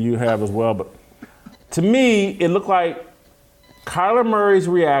 TJ, maybe you have as well. But to me, it looked like Kyler Murray's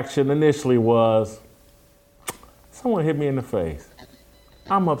reaction initially was, someone hit me in the face.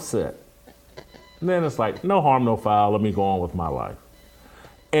 I'm upset. And then it's like, no harm, no foul. Let me go on with my life.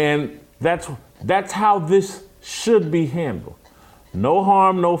 And that's how this should be handled. No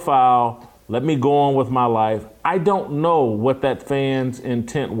harm, no foul. Let me go on with my life. I don't know what that fan's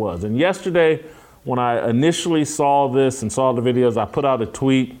intent was. And yesterday, when I initially saw this and saw the videos, I put out a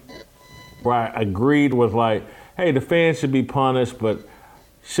tweet where I agreed with like, hey, the fans should be punished, but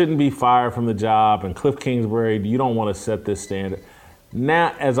shouldn't be fired from the job. And Cliff Kingsbury, you don't want to set this standard.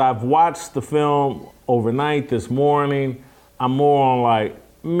 Now, as I've watched the film overnight this morning, I'm more on like,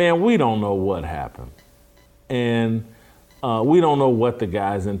 man, we don't know what happened. And we don't know what the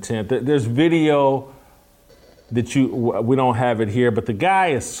guy's intent. There's video that we don't have it here, but the guy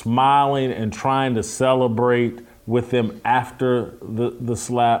is smiling and trying to celebrate with them after the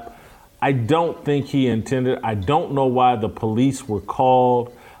slap. I don't think he intended. I don't know why the police were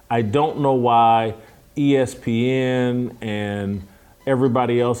called. I don't know why ESPN and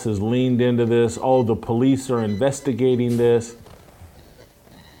everybody else has leaned into this. Oh, the police are investigating this.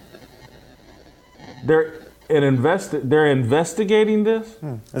 They're investigating this?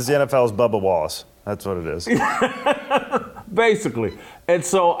 It's the NFL's Bubba Wallace. That's what it is. Basically. And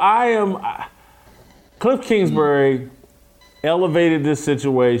so Cliff Kingsbury elevated this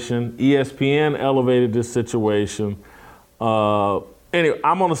situation. ESPN elevated this situation. Anyway,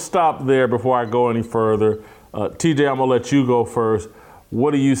 I'm going to stop there before I go any further. TJ, I'm going to let you go first.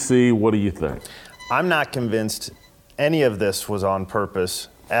 What do you see? What do you think? I'm not convinced any of this was on purpose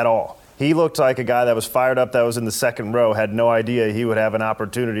at all. He looked like a guy that was fired up, that was in the second row, had no idea he would have an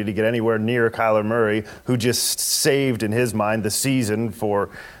opportunity to get anywhere near Kyler Murray, who just saved, in his mind, the season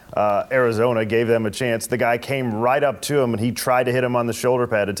for Arizona, gave them a chance. The guy came right up to him, and he tried to hit him on the shoulder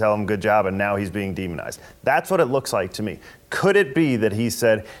pad to tell him good job, and now he's being demonized. That's what it looks like to me. Could it be that he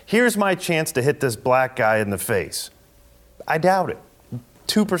said, here's my chance to hit this black guy in the face? I doubt it.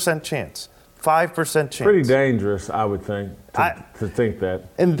 2% chance. 5% chance. Pretty dangerous, I would think, to think that.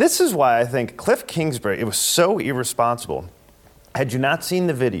 And this is why I think Cliff Kingsbury, it was so irresponsible. Had you not seen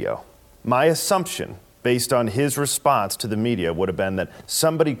the video, my assumption, based on his response to the media, would have been that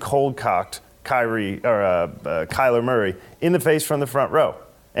somebody cold-cocked Kyler Murray in the face from the front row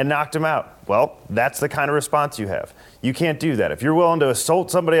and knocked him out. Well, that's the kind of response you have. You can't do that. If you're willing to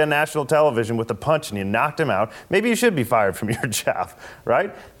assault somebody on national television with a punch and you knocked him out, maybe you should be fired from your job,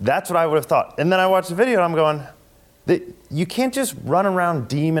 right? That's what I would have thought. And then I watched the video and I'm going, you can't just run around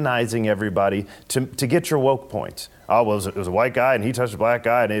demonizing everybody to get your woke points. Oh, well, it was a white guy and he touched a black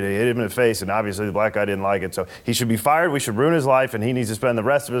guy and it hit him in the face, and obviously the black guy didn't like it. So he should be fired, we should ruin his life, and he needs to spend the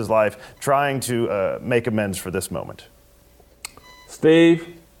rest of his life trying to make amends for this moment.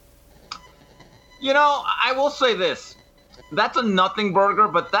 Steve? You know, I will say this. That's a nothing burger,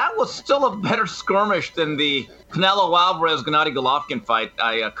 but that was still a better skirmish than the Canelo Alvarez-Gennady Golovkin fight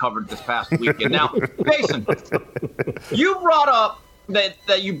I covered this past weekend. Now, Jason, you brought up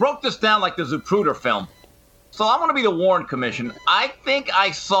that you broke this down like the Zapruder film. So I'm going to be the Warren Commission. I think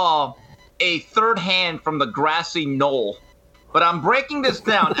I saw a third hand from the grassy knoll, but I'm breaking this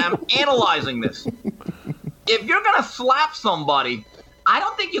down. I'm analyzing this. If you're going to slap somebody, I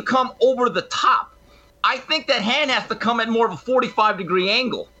don't think you come over the top. I think that hand has to come at more of a 45-degree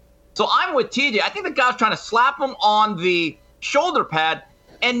angle. So I'm with TJ. I think the guy's trying to slap him on the shoulder pad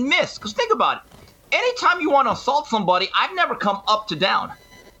and miss. Because think about it. Anytime you want to assault somebody, I've never come up to down.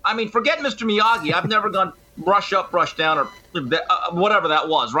 I mean, forget Mr. Miyagi. I've never gone brush up, brush down, or whatever that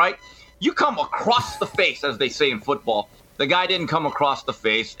was, right? You come across the face, as they say in football. The guy didn't come across the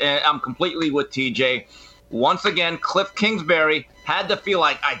face. And I'm completely with TJ. Once again, Cliff Kingsbury had to feel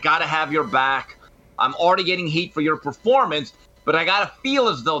like, I got to have your back. I'm already getting heat for your performance, but I got to feel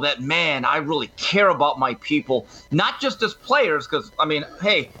as though that, man, I really care about my people, not just as players, because, I mean,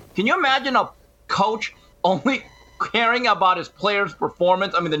 hey, can you imagine a coach only caring about his players'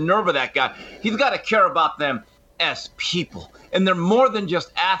 performance? I mean, the nerve of that guy. He's got to care about them as people, and they're more than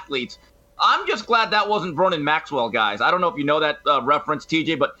just athletes. I'm just glad that wasn't Vernon Maxwell, guys. I don't know if you know that reference,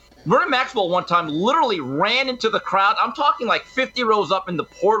 TJ, but Vernon Maxwell one time literally ran into the crowd. I'm talking like 50 rows up into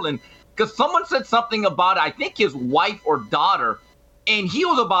Portland, because someone said something about, I think, his wife or daughter, and he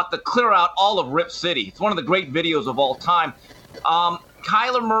was about to clear out all of Rip City. It's one of the great videos of all time.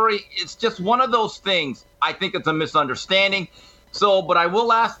 Kyler Murray, it's just one of those things. I think it's a misunderstanding. So, but I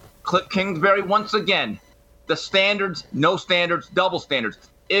will ask Cliff Kingsbury once again, the standards, no standards, double standards.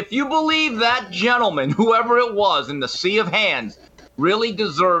 If you believe that gentleman, whoever it was in the sea of hands, really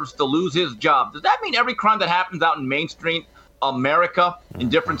deserves to lose his job, does that mean every crime that happens out in mainstream America in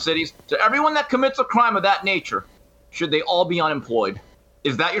different cities, to everyone that commits a crime of that nature, should they all be unemployed?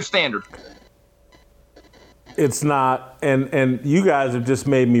 Is that your standard? It's not, and you guys have just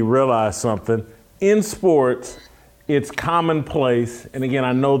made me realize something. In sports, it's commonplace, and again,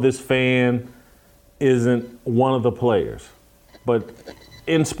 I know this fan isn't one of the players, but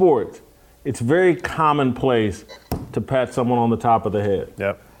in sports, it's very commonplace to pat someone on the top of the head.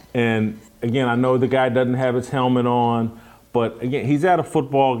 Yep. And again, I know the guy doesn't have his helmet on, but again, he's at a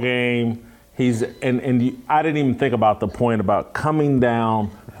football game. I didn't even think about the point about coming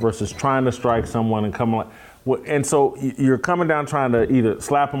down versus trying to strike someone and coming. And so you're coming down trying to either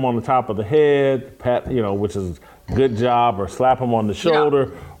slap him on the top of the head, pat, which is a good job, or slap him on the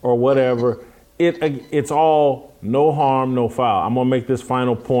shoulder or whatever. It's all no harm, no foul. I'm gonna make this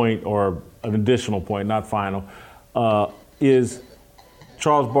final point, or an additional point, not final, is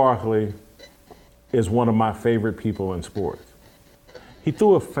Charles Barkley is one of my favorite people in sports. He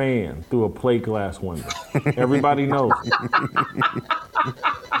threw a fan through a plate glass window. Everybody knows.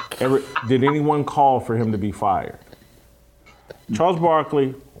 Did anyone call for him to be fired? Charles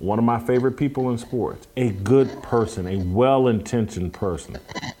Barkley, one of my favorite people in sports, a good person, a well-intentioned person,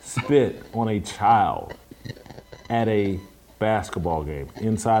 spit on a child at a basketball game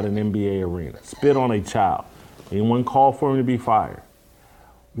inside an NBA arena. Spit on a child. Anyone call for him to be fired?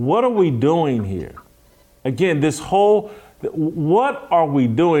 What are we doing here? Again, what are we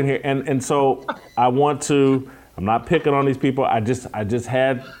doing here? And so I'm not picking on these people. I just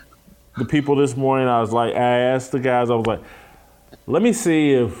had the people this morning. I asked the guys, I was like, let me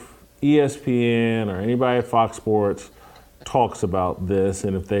see if ESPN or anybody at Fox Sports talks about this,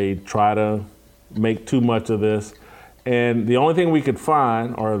 and if they try to make too much of this. And the only thing we could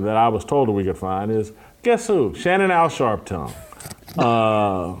find, or that I was told that we could find, is, guess who? Shannon Al Sharptongue.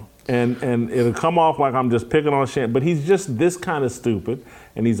 And it'll come off like I'm just picking on Shannon, but he's just this kind of stupid,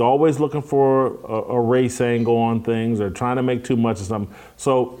 and he's always looking for a race angle on things or trying to make too much of something.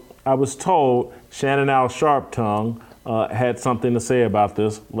 So I was told Shannon Al Sharptongue had something to say about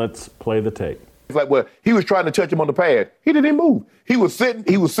this. Let's play the tape. It's like, well, he was trying to touch him on the pad. He didn't move. He was sitting,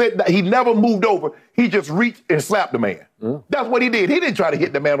 he never moved over. He just reached and slapped the man. That's what he did. He didn't try to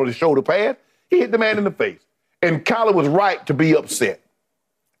hit the man on the shoulder pad. He hit the man in the face. And Kyler was right to be upset.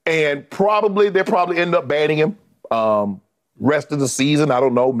 And they'll probably end up banning him rest of the season. I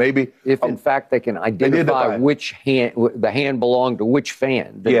don't know, maybe. If, in fact, they can identify which hand, the hand belonged to which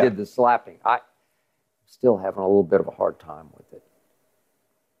fan that did the slapping. I'm still having a little bit of a hard time with it.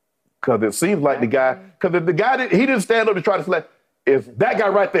 Because it seems like the guy he didn't stand up to try to slap. It's that guy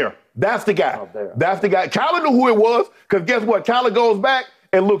right there. That's the guy. That's the guy. Kyler knew who it was, because guess what? Kyler goes back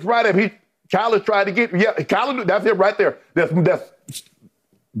and looks right at him. Kyler's trying to get, Kyler, that's him right there. That's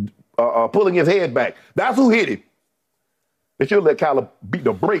pulling his head back. That's who hit him. They should let Kyler beat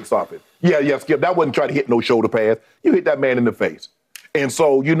the brakes off it. Yeah, Skip, that wasn't trying to hit no shoulder pads. You hit that man in the face. And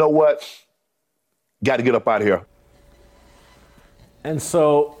so, you know what? Got to get up out of here. And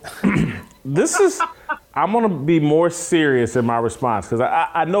so I'm going to be more serious in my response, because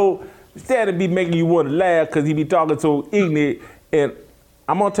I know Stan would be making you want to laugh because he be talking so ignorant, and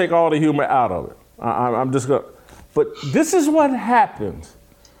I'm going to take all the humor out of it. I'm just going to. But this is what happens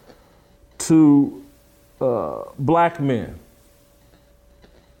to black men.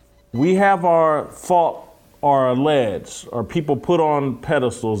 We have our thought, or alleged, or people put on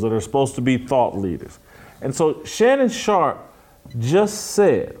pedestals that are supposed to be thought leaders. And so Shannon Sharp just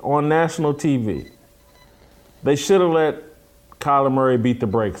said on national TV, they should have let Kyler Murray beat the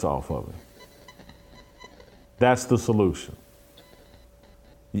brakes off of him. That's the solution.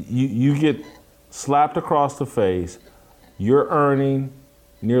 You get slapped across the face, you're earning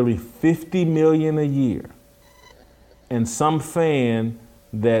nearly $50 million a year, and some fan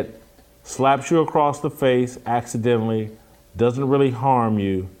that slaps you across the face accidentally, doesn't really harm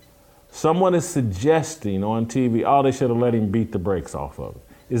you, someone is suggesting on TV, oh, they should have let him beat the brakes off of it.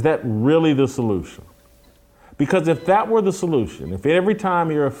 Is that really the solution? Because if that were the solution, if every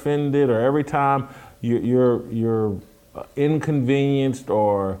time you're offended or every time you're inconvenienced,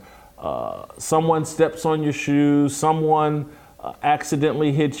 or someone steps on your shoes, someone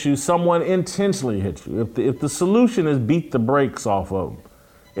accidentally hits you, someone intentionally hits you, if the solution is beat the brakes off of them,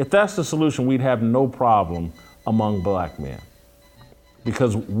 if that's the solution, we'd have no problem among black men,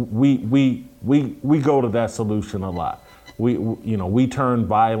 because we go to that solution a lot. We turn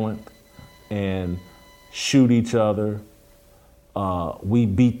violent and shoot each other. We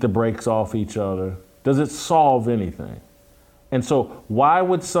beat the brakes off each other. Does it solve anything? And so why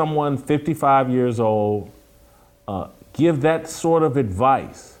would someone 55 years old give that sort of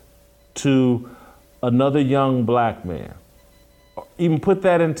advice to another young black man? Even put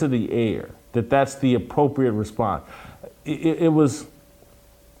that into the air, that's the appropriate response. It was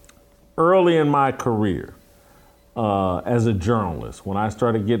early in my career as a journalist when I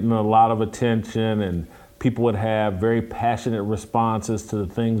started getting a lot of attention and people would have very passionate responses to the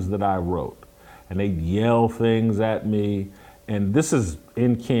things that I wrote. And they'd yell things at me. And this is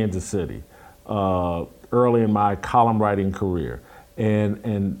in Kansas City, early in my column writing career.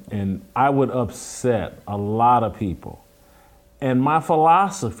 And I would upset a lot of people. And my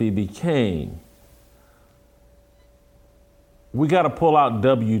philosophy became, we got to pull out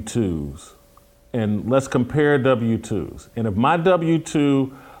W-2s and let's compare W-2s. And if my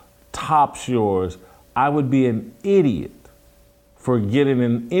W-2 tops yours, I would be an idiot for getting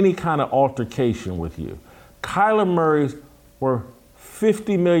in any kind of altercation with you. Kyler Murray's were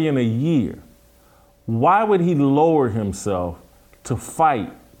 $50 million a year. Why would he lower himself to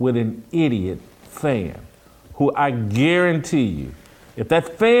fight with an idiot fan who I guarantee you, if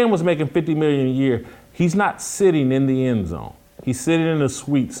that fan was making $50 million a year, he's not sitting in the end zone. He's sitting in a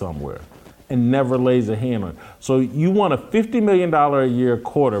suite somewhere and never lays a hand on it. So you want a $50 million a year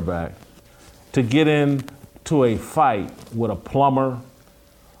quarterback to get into a fight with a plumber,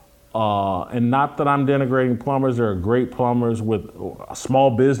 and not that I'm denigrating plumbers, there are great plumbers, with a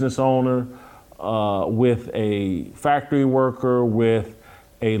small business owner, with a factory worker, with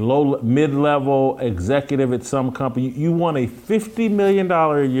a mid-level executive at some company. You want a $50 million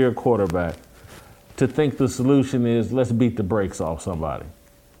a year quarterback to think the solution is let's beat the brakes off somebody.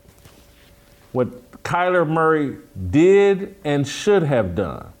 What Kyler Murray did and should have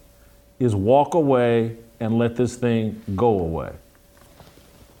done is walk away and let this thing go away.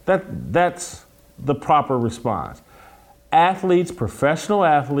 That's the proper response. Athletes, professional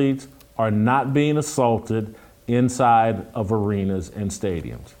athletes, are not being assaulted inside of arenas and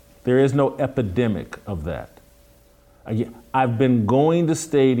stadiums. There is no epidemic of that. I've been going to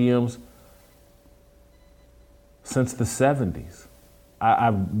stadiums since the 70s.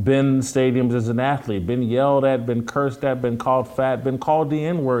 I've been in stadiums as an athlete, been yelled at, been cursed at, been called fat, been called the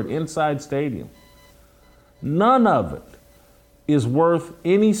N-word inside stadiums. None of it is worth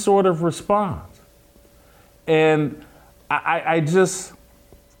any sort of response. And I just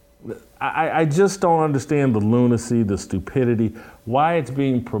don't understand the lunacy, the stupidity, why it's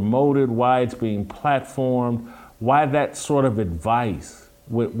being promoted, why it's being platformed, why that sort of advice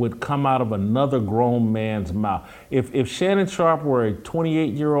would come out of another grown man's mouth. If Shannon Sharpe were a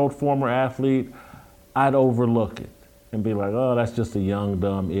 28-year-old former athlete, I'd overlook it and be like, oh, that's just a young,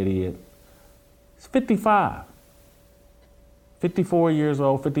 dumb idiot. He's 55, 54 years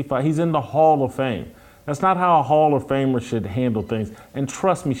old, 55. He's in the Hall of Fame. That's not how a Hall of Famer should handle things. And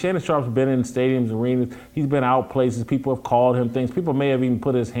trust me, Shannon Sharpe's been in stadiums, arenas. He's been out places. People have called him things. People may have even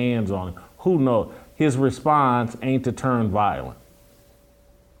put his hands on him. Who knows? His response ain't to turn violent.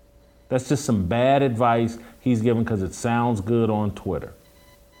 That's just some bad advice he's given because it sounds good on Twitter.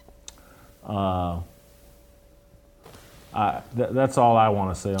 That's all I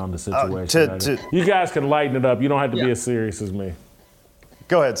want to say on the situation. You guys can lighten it up. You don't have to be as serious as me.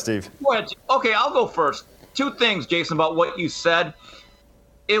 Go ahead, Steve. Go ahead. Okay, I'll go first. Two things, Jason, about what you said.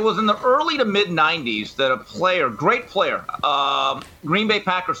 It was in the early to mid-'90s that a player, great player, Green Bay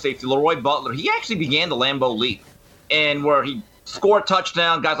Packers safety, Leroy Butler, he actually began the Lambeau Leap, and where he scored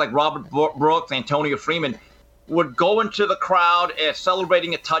touchdown. Guys like Robert Brooks, Antonio Freeman would go into the crowd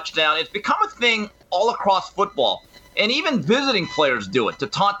celebrating a touchdown. It's become a thing all across football. And even visiting players do it to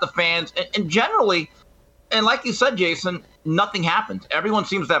taunt the fans. And generally, and like you said, Jason, nothing happens. Everyone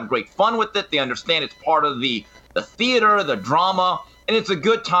seems to have great fun with it. They understand it's part of the theater, the drama, and it's a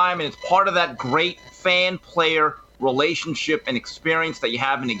good time. And it's part of that great fan-player relationship and experience that you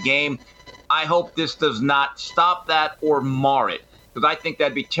have in a game. I hope this does not stop that or mar it, because I think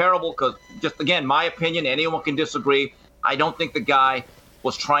that'd be terrible. Because just, again, my opinion, anyone can disagree. I don't think the guy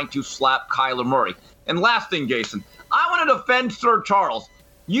was trying to slap Kyler Murray. And last thing, Jason, I want to defend Sir Charles.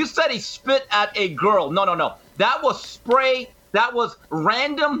 You said he spit at a girl. No. That was spray. That was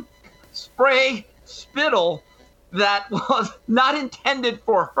random spray spittle that was not intended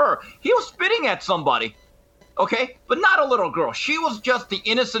for her. He was spitting at somebody. Okay, but not a little girl. She was just the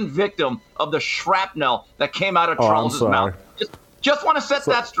innocent victim of the shrapnel that came out of Charles's mouth. Just want to set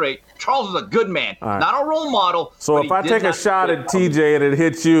that straight. Charles is a good man, not a role model. So if I take a shot at TJ and it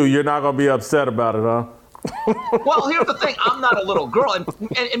hits you, you're not going to be upset about it, huh? Well, here's the thing. I'm not a little girl.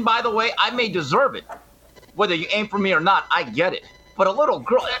 And by the way, I may deserve it. Whether you aim for me or not, I get it. But a little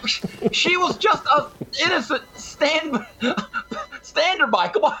girl, she was just an innocent stand-by.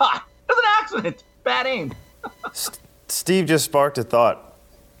 Come on. It was an accident. Bad aim. Steve just sparked a thought.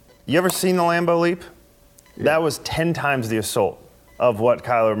 You ever seen the Lambeau Leap? Yeah. That was 10 times the assault of what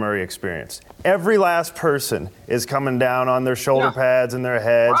Kyler Murray experienced. Every last person is coming down on their shoulder pads and their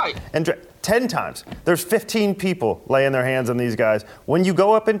heads. Right. And 10 times. There's 15 people laying their hands on these guys. When you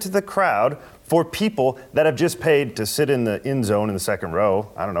go up into the crowd for people that have just paid to sit in the end zone in the second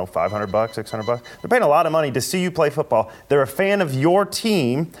row, I don't know, $500, $600. They're paying a lot of money to see you play football. They're a fan of your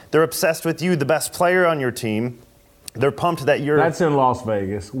team. They're obsessed with you, the best player on your team. They're pumped that you're... That's in Las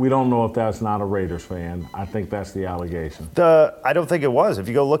Vegas. We don't know if that's not a Raiders fan. I think that's the allegation. I don't think it was. If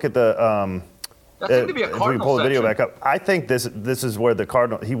you go look at the... that seemed to be a Cardinals if we pull the video section. back up, I think this is where the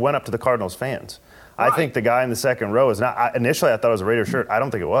Cardinals... He went up to the Cardinals fans. Right. I think the guy in the second row is not... Initially, I thought it was a Raiders shirt. I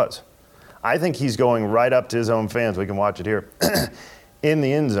don't think it was. I think he's going right up to his own fans. We can watch it here. In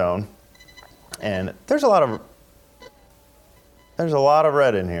the end zone. And there's a lot of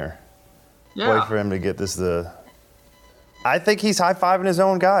red in here. Yeah. Wait for him to get this... I think he's high-fiving his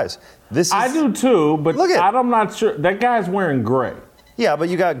own guys. I do too, but I'm not sure. That guy's wearing gray. Yeah, but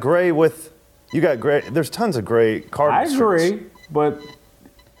you got gray. There's tons of gray Cardinals. I agree, but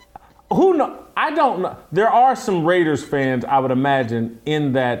who know? I don't know. There are some Raiders fans, I would imagine,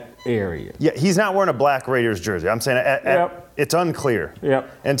 in that area. Yeah, he's not wearing a black Raiders jersey. I'm saying it's unclear. Yep.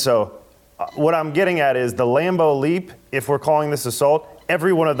 And so what I'm getting at is the Lambeau Leap, if we're calling this assault,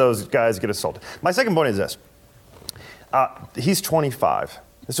 every one of those guys get assaulted. My second point is this. He's 25.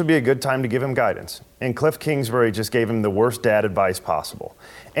 This would be a good time to give him guidance. And Cliff Kingsbury just gave him the worst dad advice possible.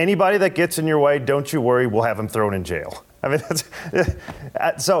 Anybody that gets in your way, don't you worry, we'll have him thrown in jail. I mean,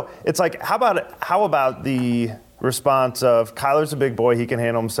 so it's like, how about the response of Kyler's a big boy, he can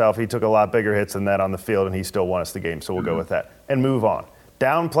handle himself, he took a lot bigger hits than that on the field, and he still won us the game, so we'll go with that. And move on.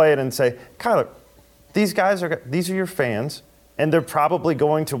 Downplay it and say, Kyler, these are your fans. And they're probably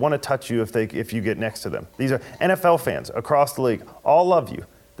going to want to touch you if you get next to them. These are NFL fans across the league. All love you.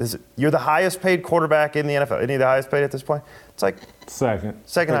 You're the highest paid quarterback in the NFL. Isn't he the highest paid at this point? It's like second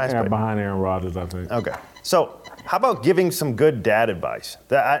highest paid. Behind Aaron Rodgers, I think. Okay. So how about giving some good dad advice?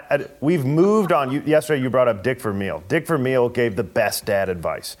 We've moved on. Yesterday you brought up Dick Vermeil. Dick Vermeil gave the best dad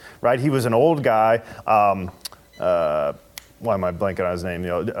advice, right? He was an old guy. Why am I blanking on his name?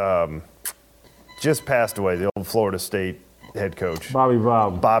 Just passed away, the old Florida State head coach.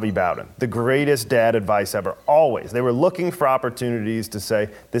 Bobby Bowden. The greatest dad advice ever. Always. They were looking for opportunities to say,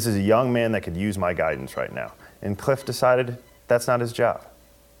 this is a young man that could use my guidance right now. And Cliff decided that's not his job.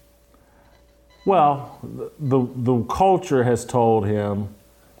 Well, the culture has told him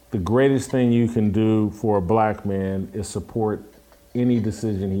the greatest thing you can do for a black man is support any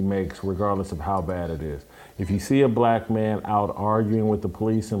decision he makes, regardless of how bad it is. If you see a black man out arguing with the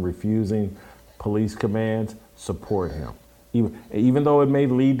police and refusing police commands, support him. Even though it may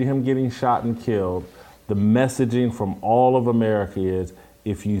lead to him getting shot and killed, the messaging from all of America is,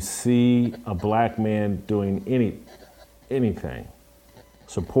 if you see a black man doing anything,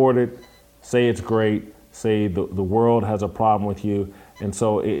 support it, say it's great, say the world has a problem with you. And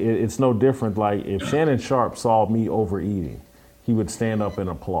so it's no different. Like if Shannon Sharpe saw me overeating, he would stand up and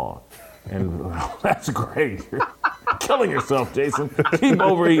applaud. And that's great. You're killing yourself, Jason. Keep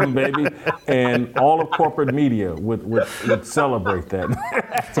overeating, baby. And all of corporate media would celebrate that.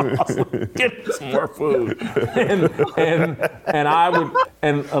 That's awesome. Get some more food. And I would,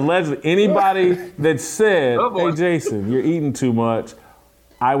 and allegedly anybody that said, hey, Jason, you're eating too much,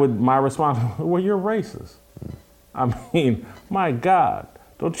 my response, well, you're racist. I mean, my God,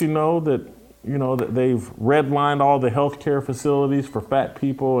 don't you know that they've redlined all the healthcare facilities for fat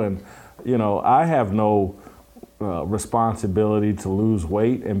people? And, I have no responsibility to lose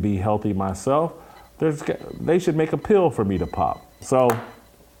weight and be healthy myself. They should make a pill for me to pop. So,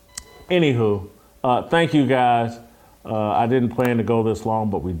 anywho, thank you guys. I didn't plan to go this long,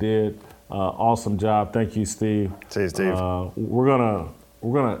 but we did. Awesome job. Thank you, Steve. See you, Steve. We're gonna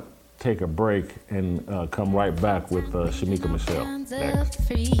take a break and come right back with Shamika Michelle next.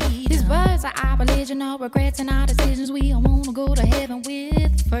 These words are our religion, our regrets and our decisions. We all want to go to heaven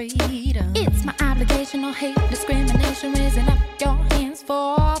with freedom. It's my obligation, no hate, discrimination, raising up your hands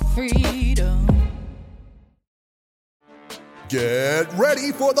for freedom. Get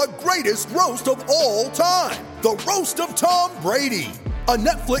ready for the greatest roast of all time, the Roast of Tom Brady, a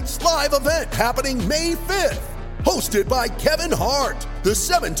Netflix live event happening May 5th. Hosted by Kevin Hart, the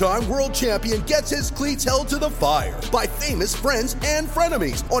 7-time world champion gets his cleats held to the fire by famous friends and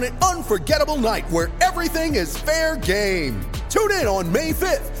frenemies on an unforgettable night where everything is fair game. Tune in on May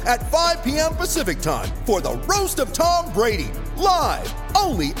 5th at 5 p.m. Pacific time for the Roast of Tom Brady, live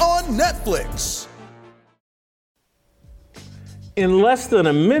only on Netflix. In less than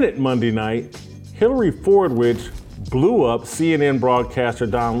a minute Monday night, Hillary Fordwich blew up CNN broadcaster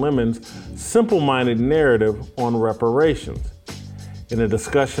Don Lemon's simple-minded narrative on reparations. In a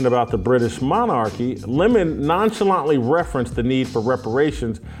discussion about the British monarchy, Lemon nonchalantly referenced the need for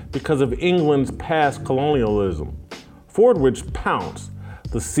reparations because of England's past colonialism. Fordwich pounced.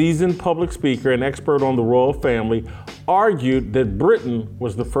 The seasoned public speaker and expert on the royal family argued that Britain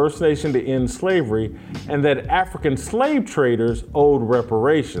was the first nation to end slavery and that African slave traders owed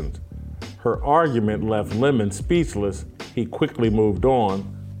reparations. Her argument left Lemon speechless. He quickly moved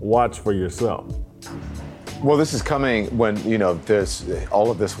on. Watch for yourself. Well, this is coming when, there's all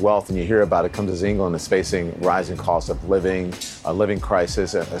of this wealth and you hear about it comes as England is facing rising costs of living, a living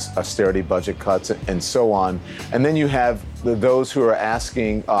crisis, austerity budget cuts, and so on. And then you have those who are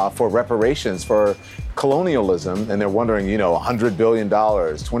asking for reparations for colonialism, and they're wondering, $100 billion,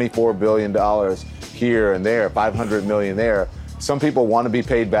 $24 billion here and there, $500 million there. Some people want to be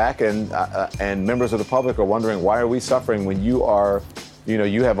paid back, and members of the public are wondering, why are we suffering when you are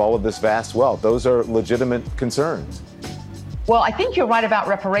you have all of this vast wealth? Those are legitimate concerns. Well, I think you're right about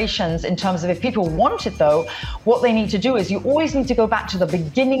reparations in terms of if people want it, though, what they need to do is you always need to go back to the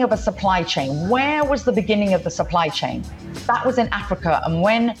beginning of a supply chain. Where was the beginning of the supply chain? That was in Africa. And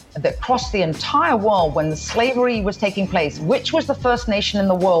when across the entire world, when the slavery was taking place, which was the first nation in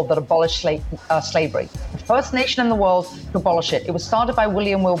the world that abolished slavery? The first nation in the world to abolish it. It was started by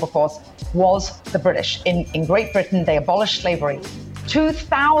William Wilberforce, was the British. In Great Britain, they abolished slavery.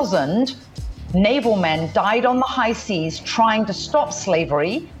 2,000 naval men died on the high seas trying to stop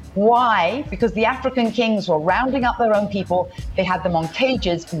slavery. Why? Because the African kings were rounding up their own people. They had them on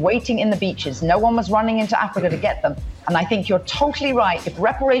cages waiting in the beaches. No one was running into Africa to get them. And I think you're totally right. If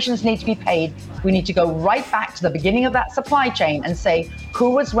reparations need to be paid, we need to go right back to the beginning of that supply chain and say who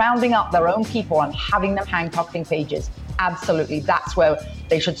was rounding up their own people and having them handcuffed in cages. Absolutely, that's where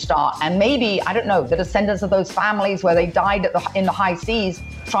they should start. And maybe, I don't know, the descendants of those families where they died in the high seas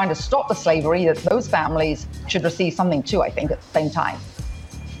trying to stop the slavery, that those families should receive something too, I think, at the same time.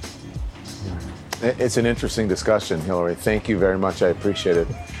 It's an interesting discussion, Hillary. Thank you very much. I appreciate it.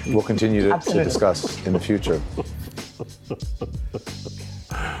 We'll continue to discuss in the future.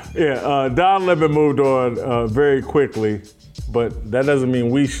 Don Lemon moved on very quickly, but that doesn't mean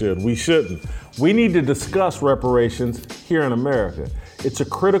we should. We shouldn't. We need to discuss reparations here in America. It's a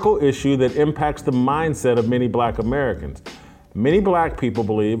critical issue that impacts the mindset of many Black Americans. Many Black people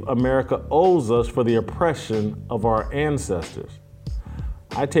believe America owes us for the oppression of our ancestors.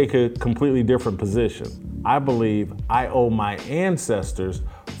 I take a completely different position. I believe I owe my ancestors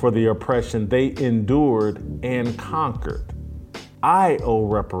for the oppression they endured and conquered. I owe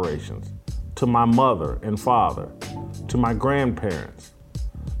reparations to my mother and father, to my grandparents,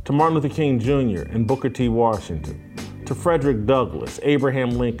 to Martin Luther King Jr. and Booker T. Washington, to Frederick Douglass,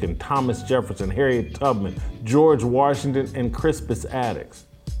 Abraham Lincoln, Thomas Jefferson, Harriet Tubman, George Washington, and Crispus Attucks,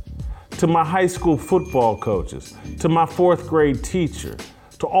 to my high school football coaches, to my fourth grade teacher,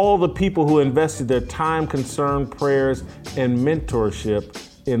 to all the people who invested their time, concern, prayers, and mentorship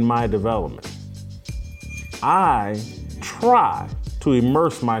in my development. I try to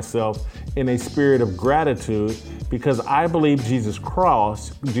immerse myself in a spirit of gratitude because I believe Jesus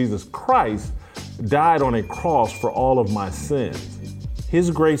Christ died on a cross for all of my sins. His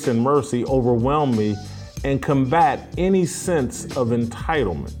grace and mercy overwhelm me and combat any sense of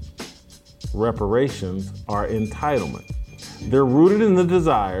entitlement. Reparations are entitlement. They're rooted in the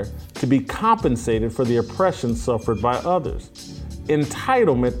desire to be compensated for the oppression suffered by others.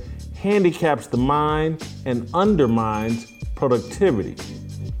 Entitlement handicaps the mind and undermines productivity.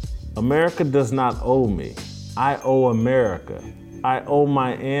 America does not owe me. I owe America. I owe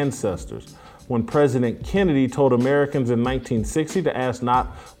my ancestors. When President Kennedy told Americans in 1960 to ask not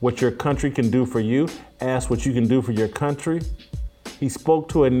what your country can do for you, ask what you can do for your country, he spoke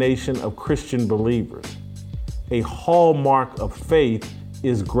to a nation of Christian believers. A hallmark of faith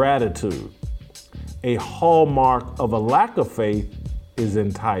is gratitude. A hallmark of a lack of faith is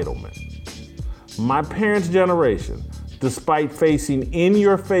entitlement. My parents' generation, despite facing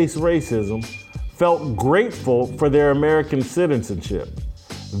in-your-face racism, felt grateful for their American citizenship.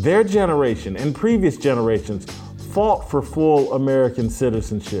 Their generation and previous generations fought for full American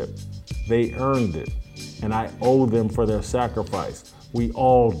citizenship. They earned it, and I owe them for their sacrifice. We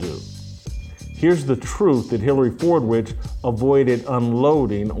all do. Here's the truth that Hillary Fordwich avoided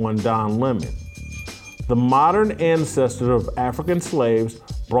unloading on Don Lemon. The modern ancestors of African slaves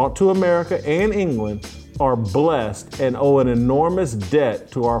brought to America and England are blessed and owe an enormous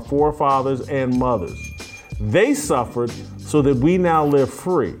debt to our forefathers and mothers. They suffered so that we now live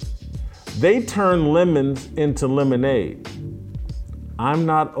free. They turn lemons into lemonade. I'm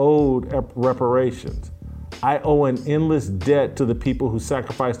not owed reparations. I owe an endless debt to the people who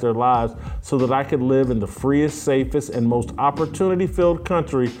sacrificed their lives so that I could live in the freest, safest, and most opportunity-filled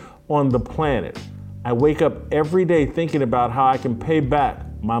country on the planet. I wake up every day thinking about how I can pay back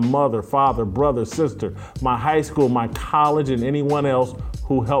my mother, father, brother, sister, my high school, my college, and anyone else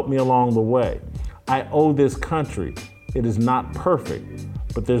who helped me along the way. I owe this country. It is not perfect,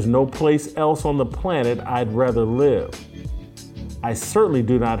 but there's no place else on the planet I'd rather live. I certainly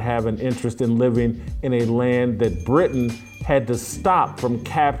do not have an interest in living in a land that Britain had to stop from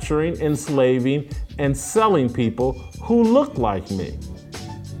capturing, enslaving, and selling people who look like me.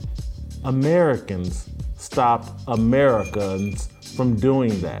 Americans stopped Americans from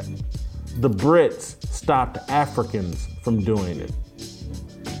doing that. The Brits stopped Africans from doing it.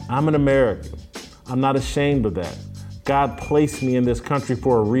 I'm an American. I'm not ashamed of that. God placed me in this country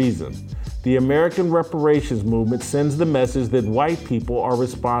for a reason. The American reparations movement sends the message that white people are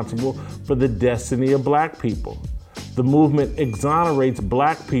responsible for the destiny of black people. The movement exonerates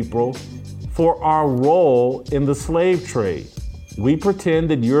black people for our role in the slave trade. We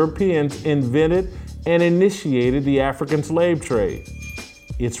pretend that Europeans invented and initiated the African slave trade.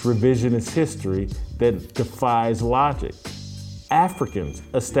 It's revisionist history that defies logic. Africans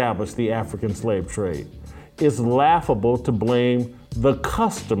established the African slave trade. It's laughable to blame the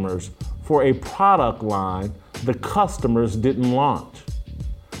customers for a product line the customers didn't launch.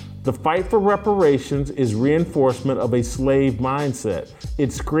 The fight for reparations is reinforcement of a slave mindset.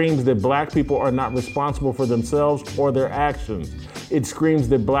 It screams that black people are not responsible for themselves or their actions. It screams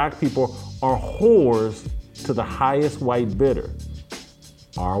that black people are whores to the highest white bidder.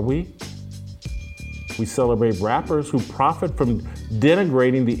 Are we? We celebrate rappers who profit from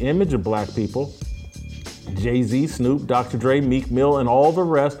denigrating the image of black people. Jay-Z, Snoop, Dr. Dre, Meek Mill, and all the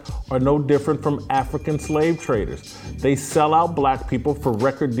rest are no different from African slave traders. They sell out black people for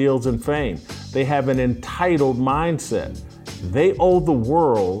record deals and fame. They have an entitled mindset. They owe the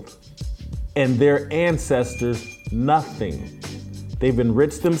world and their ancestors nothing. They've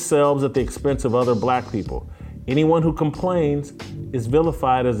enriched themselves at the expense of other black people. Anyone who complains is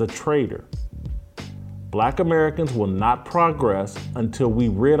vilified as a traitor. Black Americans will not progress until we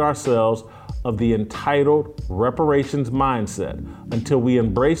rid ourselves of the entitled reparations mindset, until we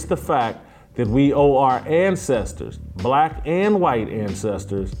embrace the fact that we owe our ancestors, black and white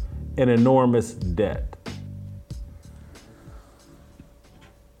ancestors, an enormous debt.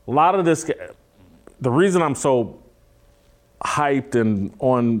 A lot of this, the reason I'm so hyped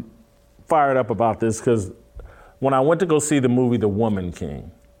and fired up about this, because when I went to go see the movie The Woman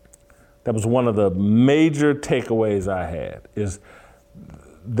King, that was one of the major takeaways I had, is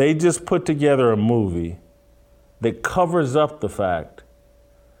they just put together a movie that covers up the fact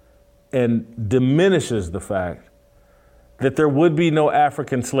and diminishes the fact that there would be no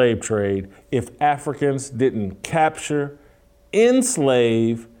African slave trade if Africans didn't capture,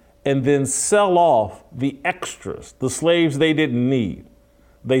 enslave, and then sell off the extras, the slaves they didn't need.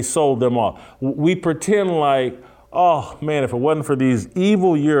 They sold them off. We pretend like, oh man, if it wasn't for these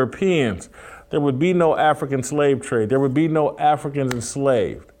evil Europeans, there would be no African slave trade. There would be no Africans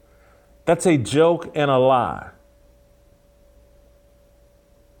enslaved. That's a joke and a lie.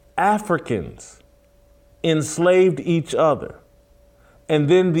 Africans enslaved each other, and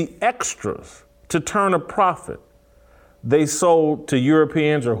then the extras, to turn a profit, they sold to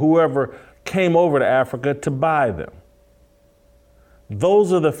Europeans or whoever came over to Africa to buy them.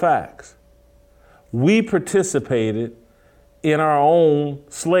 Those are the facts. We participated in our own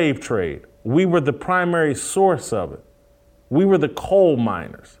slave trade. We were the primary source of it. We were the coal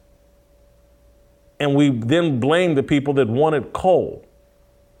miners. And we then blamed the people that wanted coal.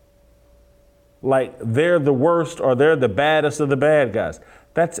 Like they're the worst or they're the baddest of the bad guys.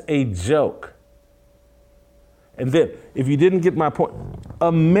 That's a joke. And then, if you didn't get my point,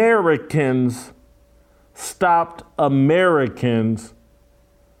 Americans stopped Americans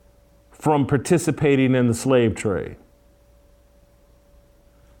from participating in the slave trade.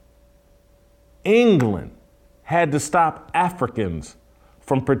 England had to stop Africans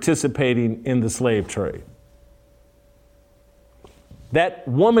from participating in the slave trade. That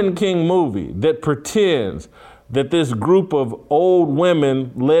Woman King movie that pretends that this group of old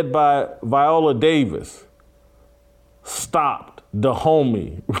women led by Viola Davis stopped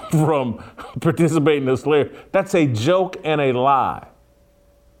Dahomey from participating in the slave, that's a joke and a lie.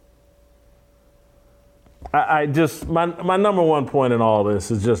 I just, my number one point in all this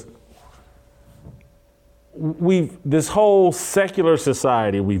is just, this whole secular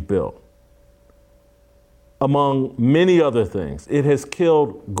society we've built among many other things, it has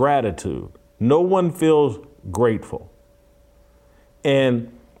killed gratitude. No one feels grateful.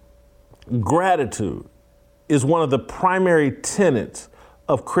 And gratitude is one of the primary tenets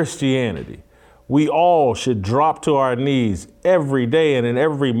of Christianity. We all should drop to our knees every day and in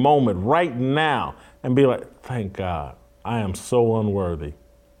every moment right now and be like, thank God, I am so unworthy.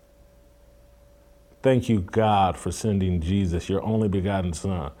 Thank you, God, for sending Jesus, your only begotten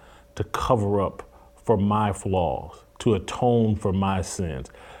Son, to cover up for my flaws, to atone for my sins.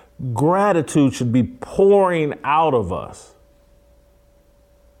 Gratitude should be pouring out of us.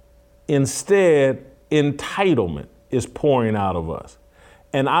 Instead, entitlement is pouring out of us.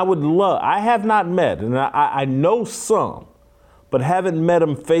 And I have not met, and I know some, but haven't met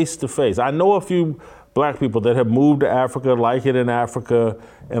them face to face. I know a few black people that have moved to Africa, like it in Africa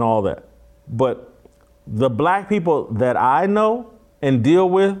and all that. But the black people that I know and deal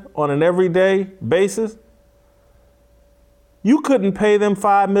with on an everyday basis, you couldn't pay them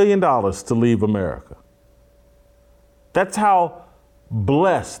 $5 million to leave America. That's how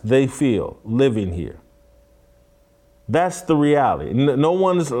blessed they feel living here. That's the reality. No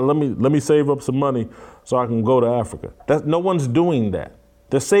one's, let me save up some money so I can go to Africa. No one's doing that.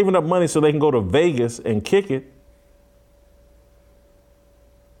 They're saving up money so they can go to Vegas and kick it.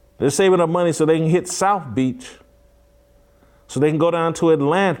 They're saving up money so they can hit South Beach, so they can go down to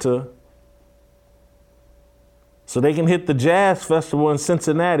Atlanta, so they can hit the Jazz Festival in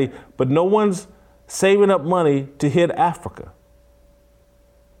Cincinnati, but no one's saving up money to hit Africa.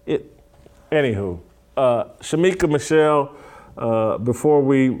 Anywho, Shamika Michelle, before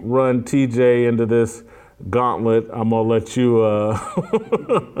we run TJ into this gauntlet, I'm gonna let you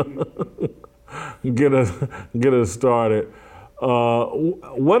get us started.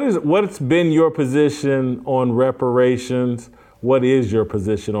 What's been your position on reparations? What is your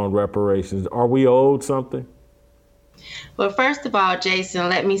position on reparations? Are we owed something? Well, first of all, Jason,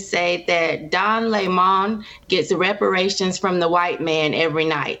 let me say that Don Lemon gets reparations from the white man every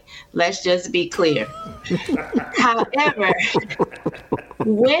night. Let's just be clear. However,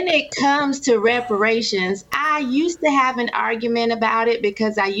 when it comes to reparations, I used to have an argument about it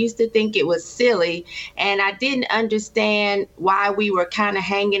because I used to think it was silly and I didn't understand why we were kind of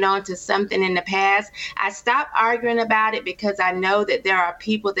hanging on to something in the past. I stopped arguing about it because I know that there are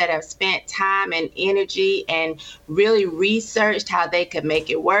people that have spent time and energy and really researched how they could make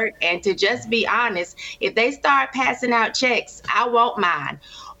it work. And to just be honest, if they start passing out checks, I want mine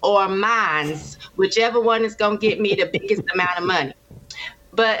or mines, whichever one is going to get me the biggest amount of money.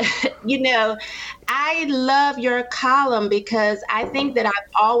 But, I love your column because I think that I've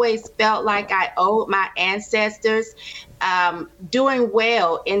always felt like I owed my ancestors doing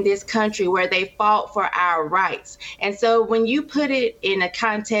well in this country where they fought for our rights. And so when you put it in a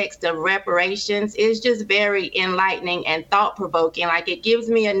context of reparations, it's just very enlightening and thought-provoking. Like, it gives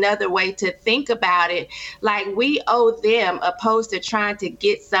me another way to think about it. Like, we owe them opposed to trying to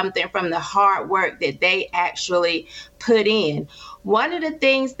get something from the hard work that they actually put in. One of the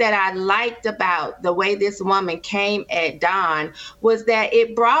things that I liked about the way this woman came at Don was that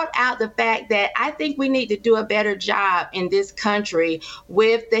it brought out the fact that I think we need to do a better job in this country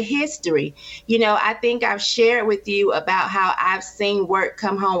with the history. I think I've shared with you about how I've seen work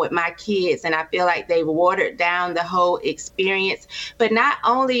come home with my kids, and I feel like they've watered down the whole experience. But not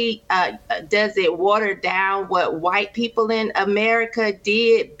only does it water down what white people in America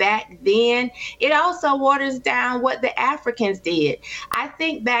did back then, it also waters down what the Africans did. I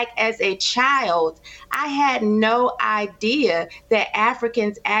think back as a child, I had no idea that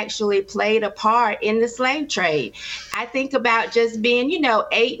Africans actually played a part in the slave trade. I think about just being,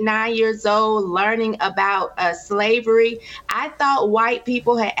 8, 9 years old, learning about slavery. I thought white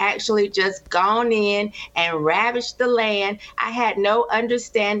people had actually just gone in and ravaged the land. I had no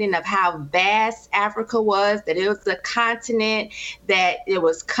understanding of how vast Africa was, that it was a continent, that it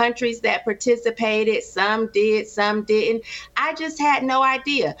was countries that participated. Some did, some didn't. I just had no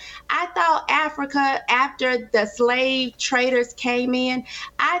idea. I thought Africa, after the slave traders came in,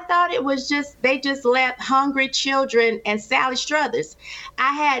 I thought it was they just left hungry children and Sally Struthers.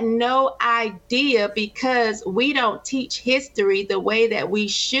 I had no idea because we don't teach history the way that we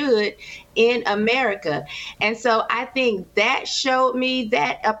should in America. And so I think that showed me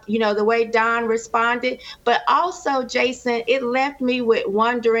that, the way Don responded. But also, Jason, it left me with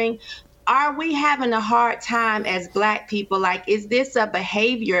wondering, are we having a hard time as Black people? Like, is this a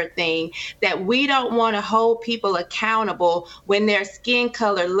behavior thing that we don't want to hold people accountable when their skin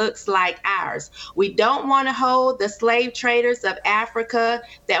color looks like ours? We don't want to hold the slave traders of Africa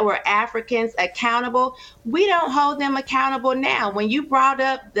that were Africans accountable. We don't hold them accountable now. When you brought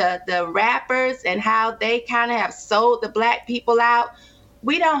up the rappers and how they kind of have sold the Black people out,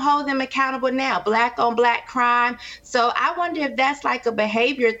 we don't hold them accountable now. Black on Black crime. So I wonder if that's like a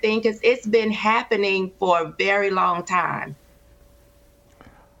behavior thing, because it's been happening for a very long time.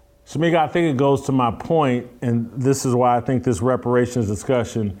 Shamika, I think it goes to my point, and this is why I think this reparations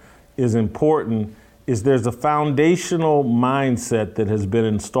discussion is important, is there's a foundational mindset that has been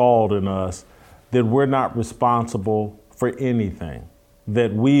installed in us that we're not responsible for anything,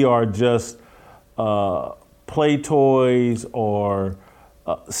 that we are just play toys or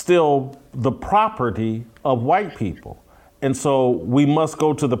still the property of white people. And so we must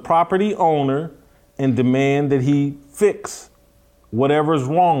go to the property owner and demand that he fix whatever's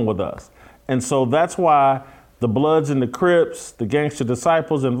wrong with us. And so that's why the Bloods and the Crips, the Gangster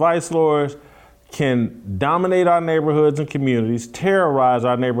Disciples and Vice Lords can dominate our neighborhoods and communities, terrorize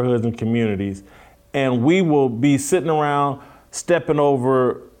our neighborhoods and communities, and we will be sitting around stepping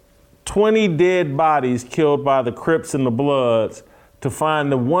over 20 dead bodies killed by the Crips and the Bloods to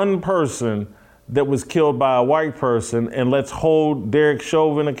find the one person that was killed by a white person, and let's hold Derek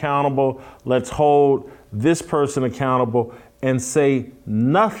Chauvin accountable, let's hold this person accountable, and say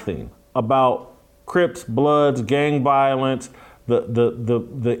nothing about Crips, Bloods, gang violence,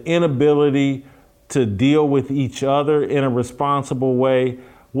 the inability to deal with each other in a responsible way.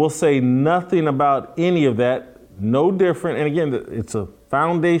 We'll say nothing about any of that, no different. And again, it's a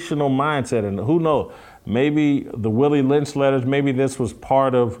foundational mindset, and who knows? Maybe the Willie Lynch letters, maybe this was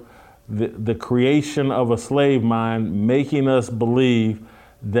part of the creation of a slave mind, making us believe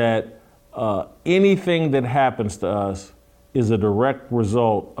that anything that happens to us is a direct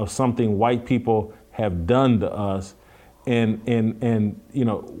result of something white people have done to us. And you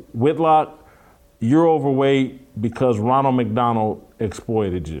know, Whitlock, you're overweight because Ronald McDonald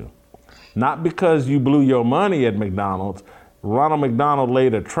exploited you. Not because you blew your money at McDonald's. Ronald McDonald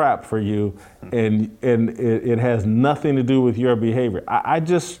laid a trap for you, and it has nothing to do with your behavior. I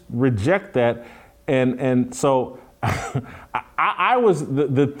just reject that, and so I was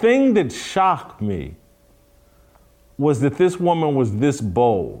the thing that shocked me was that this woman was this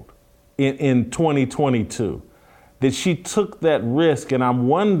bold in 2022, that she took that risk, and I'm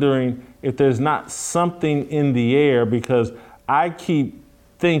wondering if there's not something in the air, because I keep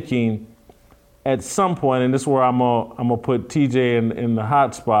thinking, at some point, and this is where I'm gonna put TJ in the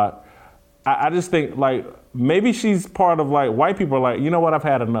hot spot, I just think like maybe she's part of like white people are like, you know what, I've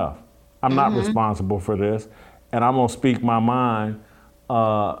had enough. I'm not responsible for this, and I'm gonna speak my mind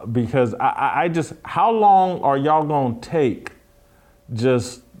because I just, how long are y'all gonna take?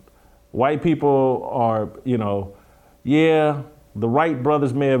 Just white people are, you know, yeah, the Wright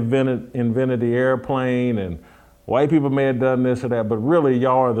brothers may have invented the airplane, and white people may have done this or that, but really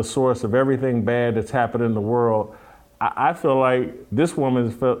y'all are the source of everything bad that's happened in the world. I feel like this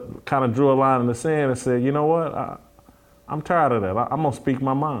woman kind of drew a line in the sand and said, you know what, I'm tired of that. I'm gonna speak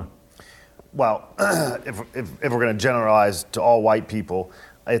my mind. Well, if we're gonna generalize to all white people,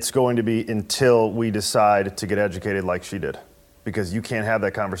 it's going to be until we decide to get educated like she did. Because you can't have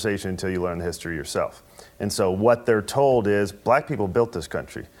that conversation until you learn the history yourself. And so what they're told is black people built this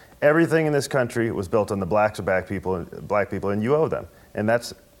country. Everything in this country was built on the backs of black people, and you owe them. And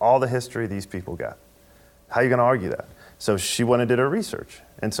that's all the history these people got. How are you going to argue that? So she went and did her research.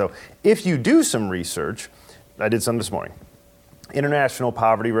 And so if you do some research, I did some this morning. International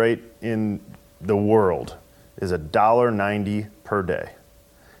poverty rate in the world is $1.90 per day.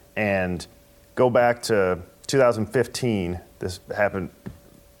 And go back to 2015, this happened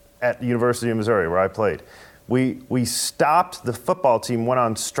at the University of Missouri where I played. We stopped, the football team went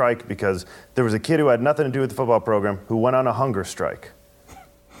on strike because there was a kid who had nothing to do with the football program who went on a hunger strike.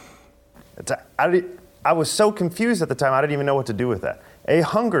 I was so confused at the time, I didn't even know what to do with that. A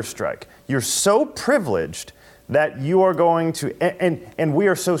hunger strike. You're so privileged that you are going to, and we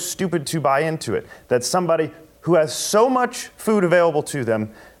are so stupid to buy into it, that somebody who has so much food available to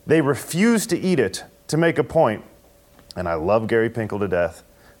them, they refuse to eat it to make a point. And I love Gary Pinkel to death,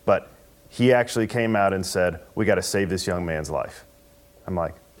 but he actually came out and said, we got to save this young man's life. I'm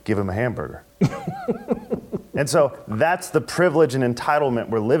like, give him a hamburger. And so that's the privilege and entitlement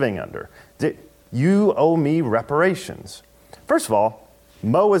we're living under. You owe me reparations. First of all,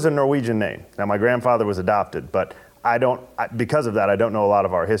 Mo is a Norwegian name. Now, my grandfather was adopted, but because of that, I don't know a lot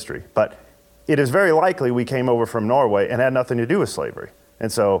of our history. But it is very likely we came over from Norway and had nothing to do with slavery.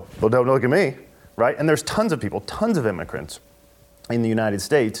 And so, well, don't look at me, right? And there's tons of people, tons of immigrants in the United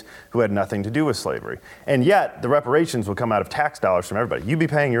States who had nothing to do with slavery. And yet, the reparations will come out of tax dollars from everybody. You'd be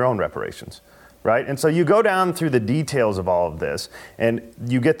paying your own reparations, right? And so you go down through the details of all of this, and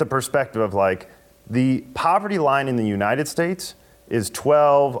you get the perspective of like, the poverty line in the United States is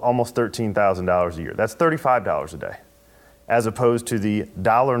 $12,000, almost $13,000 a year. That's $35 a day, as opposed to the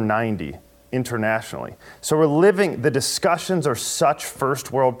 $1.90 internationally. So we're living, the discussions are such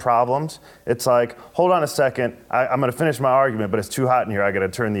first world problems. It's like, hold on a second, I'm gonna finish my argument, but it's too hot in here, I gotta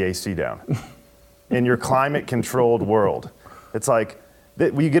turn the AC down. In your climate controlled world. It's like,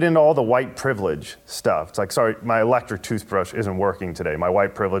 we get into all the white privilege stuff. It's like, sorry, my electric toothbrush isn't working today. My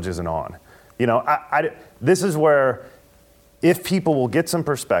white privilege isn't on. You know, this is where, if people will get some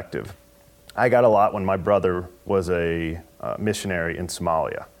perspective, I got a lot when my brother was a missionary in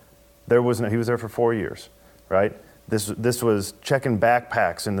Somalia. He was there for 4 years, right? This was checking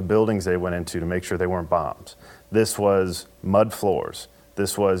backpacks in the buildings they went into to make sure they weren't bombs. This was mud floors.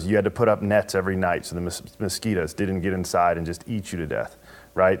 This was, you had to put up nets every night so the mosquitoes didn't get inside and just eat you to death,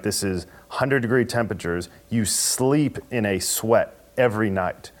 right? This is 100-degree temperatures. You sleep in a sweat every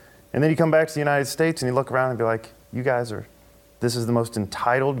night. And then you come back to the United States and you look around and be like, you guys are, this is the most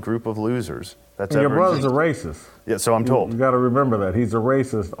entitled group of losers that's ever Your brother's existed. a racist. Yeah, so I'm told. You got to remember that. He's a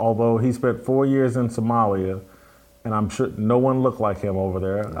racist, although he spent 4 years in Somalia, and I'm sure no one looked like him over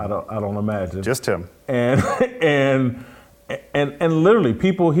there. I don't imagine. Just him. And literally,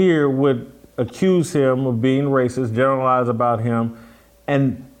 people here would accuse him of being racist, generalize about him,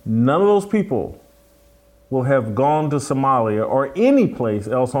 and none of those people will have gone to Somalia or any place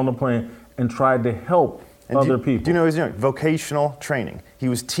else on the planet and tried to help other people. Do you know what he's doing? Vocational training. He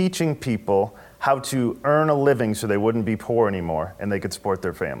was teaching people how to earn a living so they wouldn't be poor anymore and they could support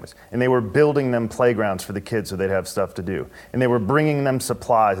their families. And they were building them playgrounds for the kids so they'd have stuff to do. And they were bringing them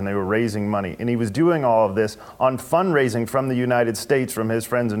supplies and they were raising money. And he was doing all of this on fundraising from the United States, from his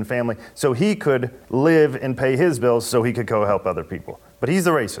friends and family, so he could live and pay his bills so he could go help other people. But he's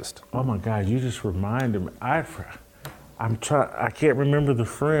the racist. Oh my God, you just reminded me. I can't remember the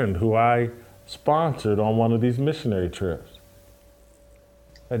friend who I sponsored on one of these missionary trips.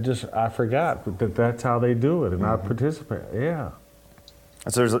 I forgot that that's how they do it, and I participate. Yeah.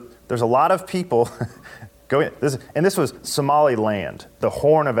 And so there's a lot of people going. This was Somaliland, the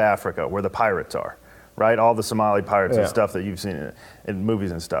Horn of Africa, where the pirates are, right? All the Somali pirates and stuff that you've seen in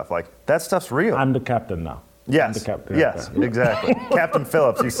movies and stuff. Like, that stuff's real. I'm the captain now. Yes. Yes, exactly. Captain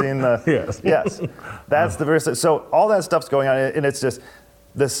Phillips. You've seen the. Yes. Yes. That's the verse. So all that stuff's going on, and it's just.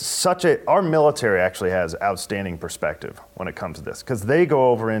 Our military actually has outstanding perspective when it comes to this, because they go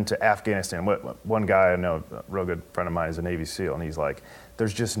over into Afghanistan. One guy I know, a real good friend of mine, is a Navy SEAL, and he's like,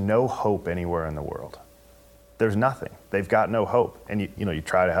 there's just no hope anywhere in the world. There's nothing. They've got no hope. And you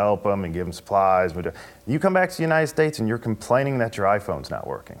try to help them and give them supplies. You come back to the United States and you're complaining that your iPhone's not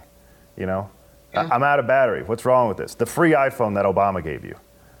working. You know, I'm out of battery. What's wrong with this? The free iPhone that Obama gave you.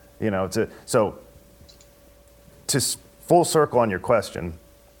 You know, so to full circle on your question,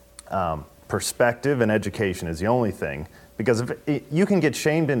 perspective and education is the only thing, because you can get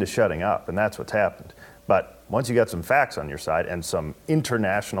shamed into shutting up, and that's what's happened. But once you got some facts on your side and some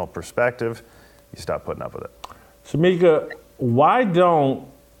international perspective, you stop putting up with it. Shamika, why don't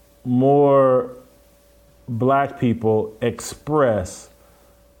more black people express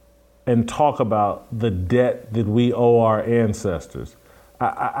and talk about the debt that we owe our ancestors?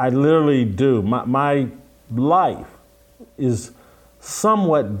 I literally do. My life is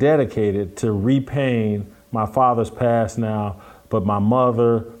somewhat dedicated to repaying my father's past now, but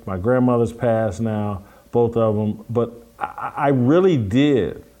my grandmother's past now, both of them. But I really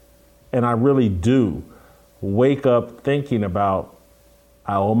did, and I really do, wake up thinking about,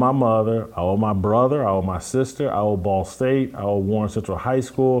 I owe my mother, I owe my brother, I owe my sister, I owe Ball State, I owe Warren Central High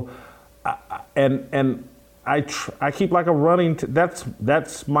School, and I keep like a running.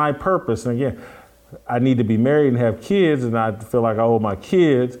 That's my purpose. And again, I need to be married and have kids, and I feel like I owe my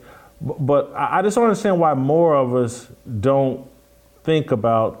kids. But I just don't understand why more of us don't think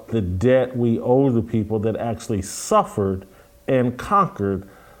about the debt we owe the people that actually suffered and conquered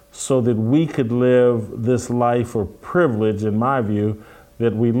so that we could live this life of privilege, in my view,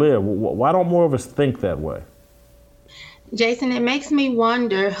 that we live. Why don't more of us think that way? Jason, it makes me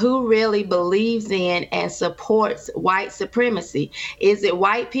wonder who really believes in and supports white supremacy. Is it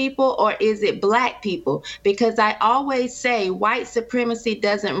white people or is it black people? Because I always say white supremacy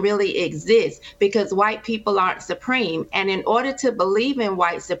doesn't really exist because white people aren't supreme. And in order to believe in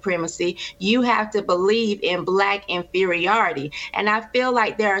white supremacy, you have to believe in black inferiority. And I feel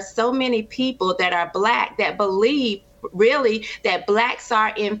like there are so many people that are black that believe really that blacks are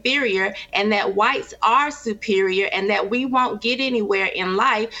inferior and that whites are superior, and that we won't get anywhere in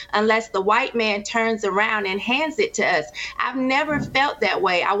life unless the white man turns around and hands it to us. I've never felt that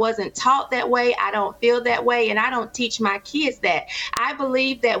way. I wasn't taught that way. I don't feel that way, and I don't teach my kids that. I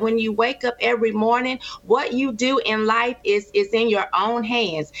believe that when you wake up every morning, what you do in life is in your own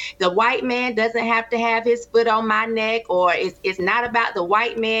hands. The white man doesn't have to have his foot on my neck, or it's not about the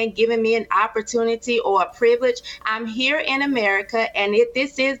white man giving me an opportunity or a privilege. I'm here in America, and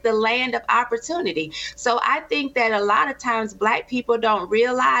this is the land of opportunity. So I think that a lot of times black people don't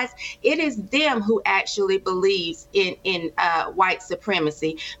realize it is them who actually believes in white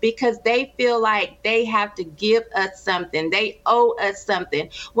supremacy, because they feel like they have to give us something. They owe us something.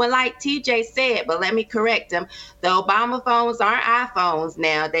 When, like TJ said, but let me correct him, the Obama phones aren't iPhones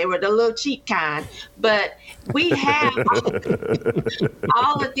now. They were the little cheap kind. But we have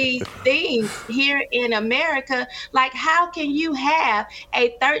all of these things here in America. Like, how can you have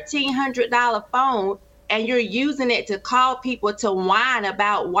a $1,300 phone and you're using it to call people to whine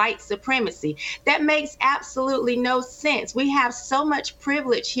about white supremacy? That makes absolutely no sense. We have so much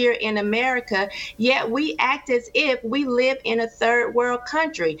privilege here in America, yet we act as if we live in a third world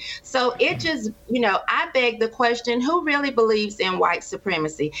country. So it just, I beg the question, who really believes in white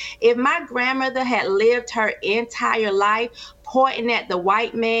supremacy? If my grandmother had lived her entire life pointing at the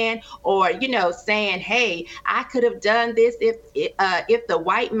white man, or saying, hey, I could have done this if the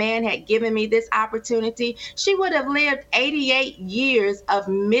white man had given me this opportunity, she would have lived 88 years of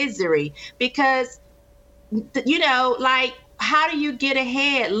misery. Because how do you get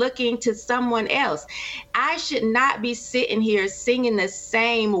ahead looking to someone else? I should not be sitting here singing the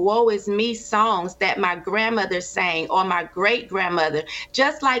same woe is me songs that my grandmother sang or my great grandmother,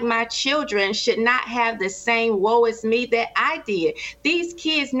 just like my children should not have the same woe is me that I did. These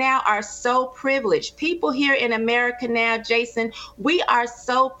kids now are so privileged. People here in America now, Jason, we are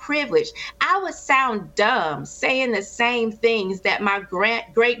so privileged. I would sound dumb saying the same things that my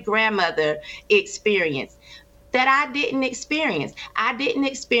great grandmother experienced, that I didn't experience. I didn't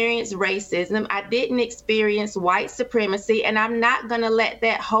experience racism. I didn't experience white supremacy, and I'm not going to let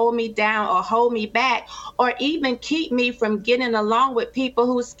that hold me down or hold me back, or even keep me from getting along with people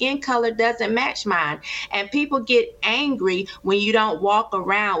whose skin color doesn't match mine. And people get angry when you don't walk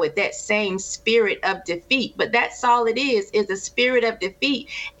around with that same spirit of defeat, but that's all it is a spirit of defeat.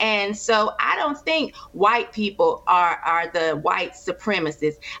 And so I don't think white people are the white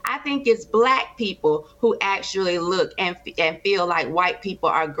supremacists. I think it's black people who actually look and feel like white people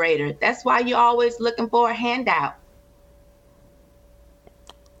are greater. That's why you're always looking for a handout.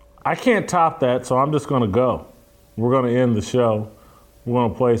 I can't top that, so I'm just going to go. We're going to end the show. We're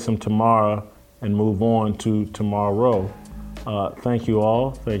going to play some Tomorrow and move on to tomorrow. Thank you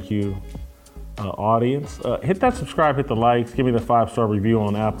all. Thank you, audience. Hit that subscribe, hit the likes, give me the 5-star review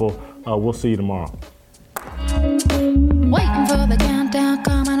on Apple. We'll see you tomorrow. Waiting for the countdown,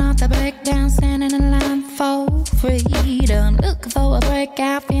 coming off the breakdown, standing in line for freedom. Looking for a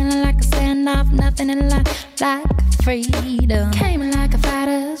breakout, feeling like a standoff, nothing in life like freedom. Came like a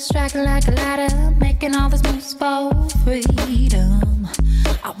fighter, striking like a ladder, making all these moves for freedom.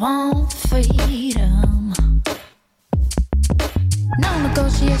 I want freedom. No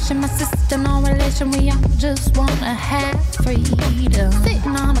negotiation, my sister, no relation. We all just wanna have freedom.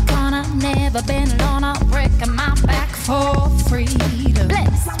 Sitting on the corner, never been alone. I'm breaking my back for freedom.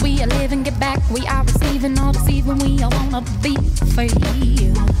 Blessed, we are living, get back. We are receiving, all deceiving. We all wanna be free.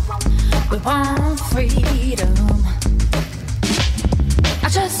 We want freedom.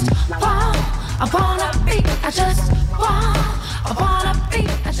 I wanna be. I just want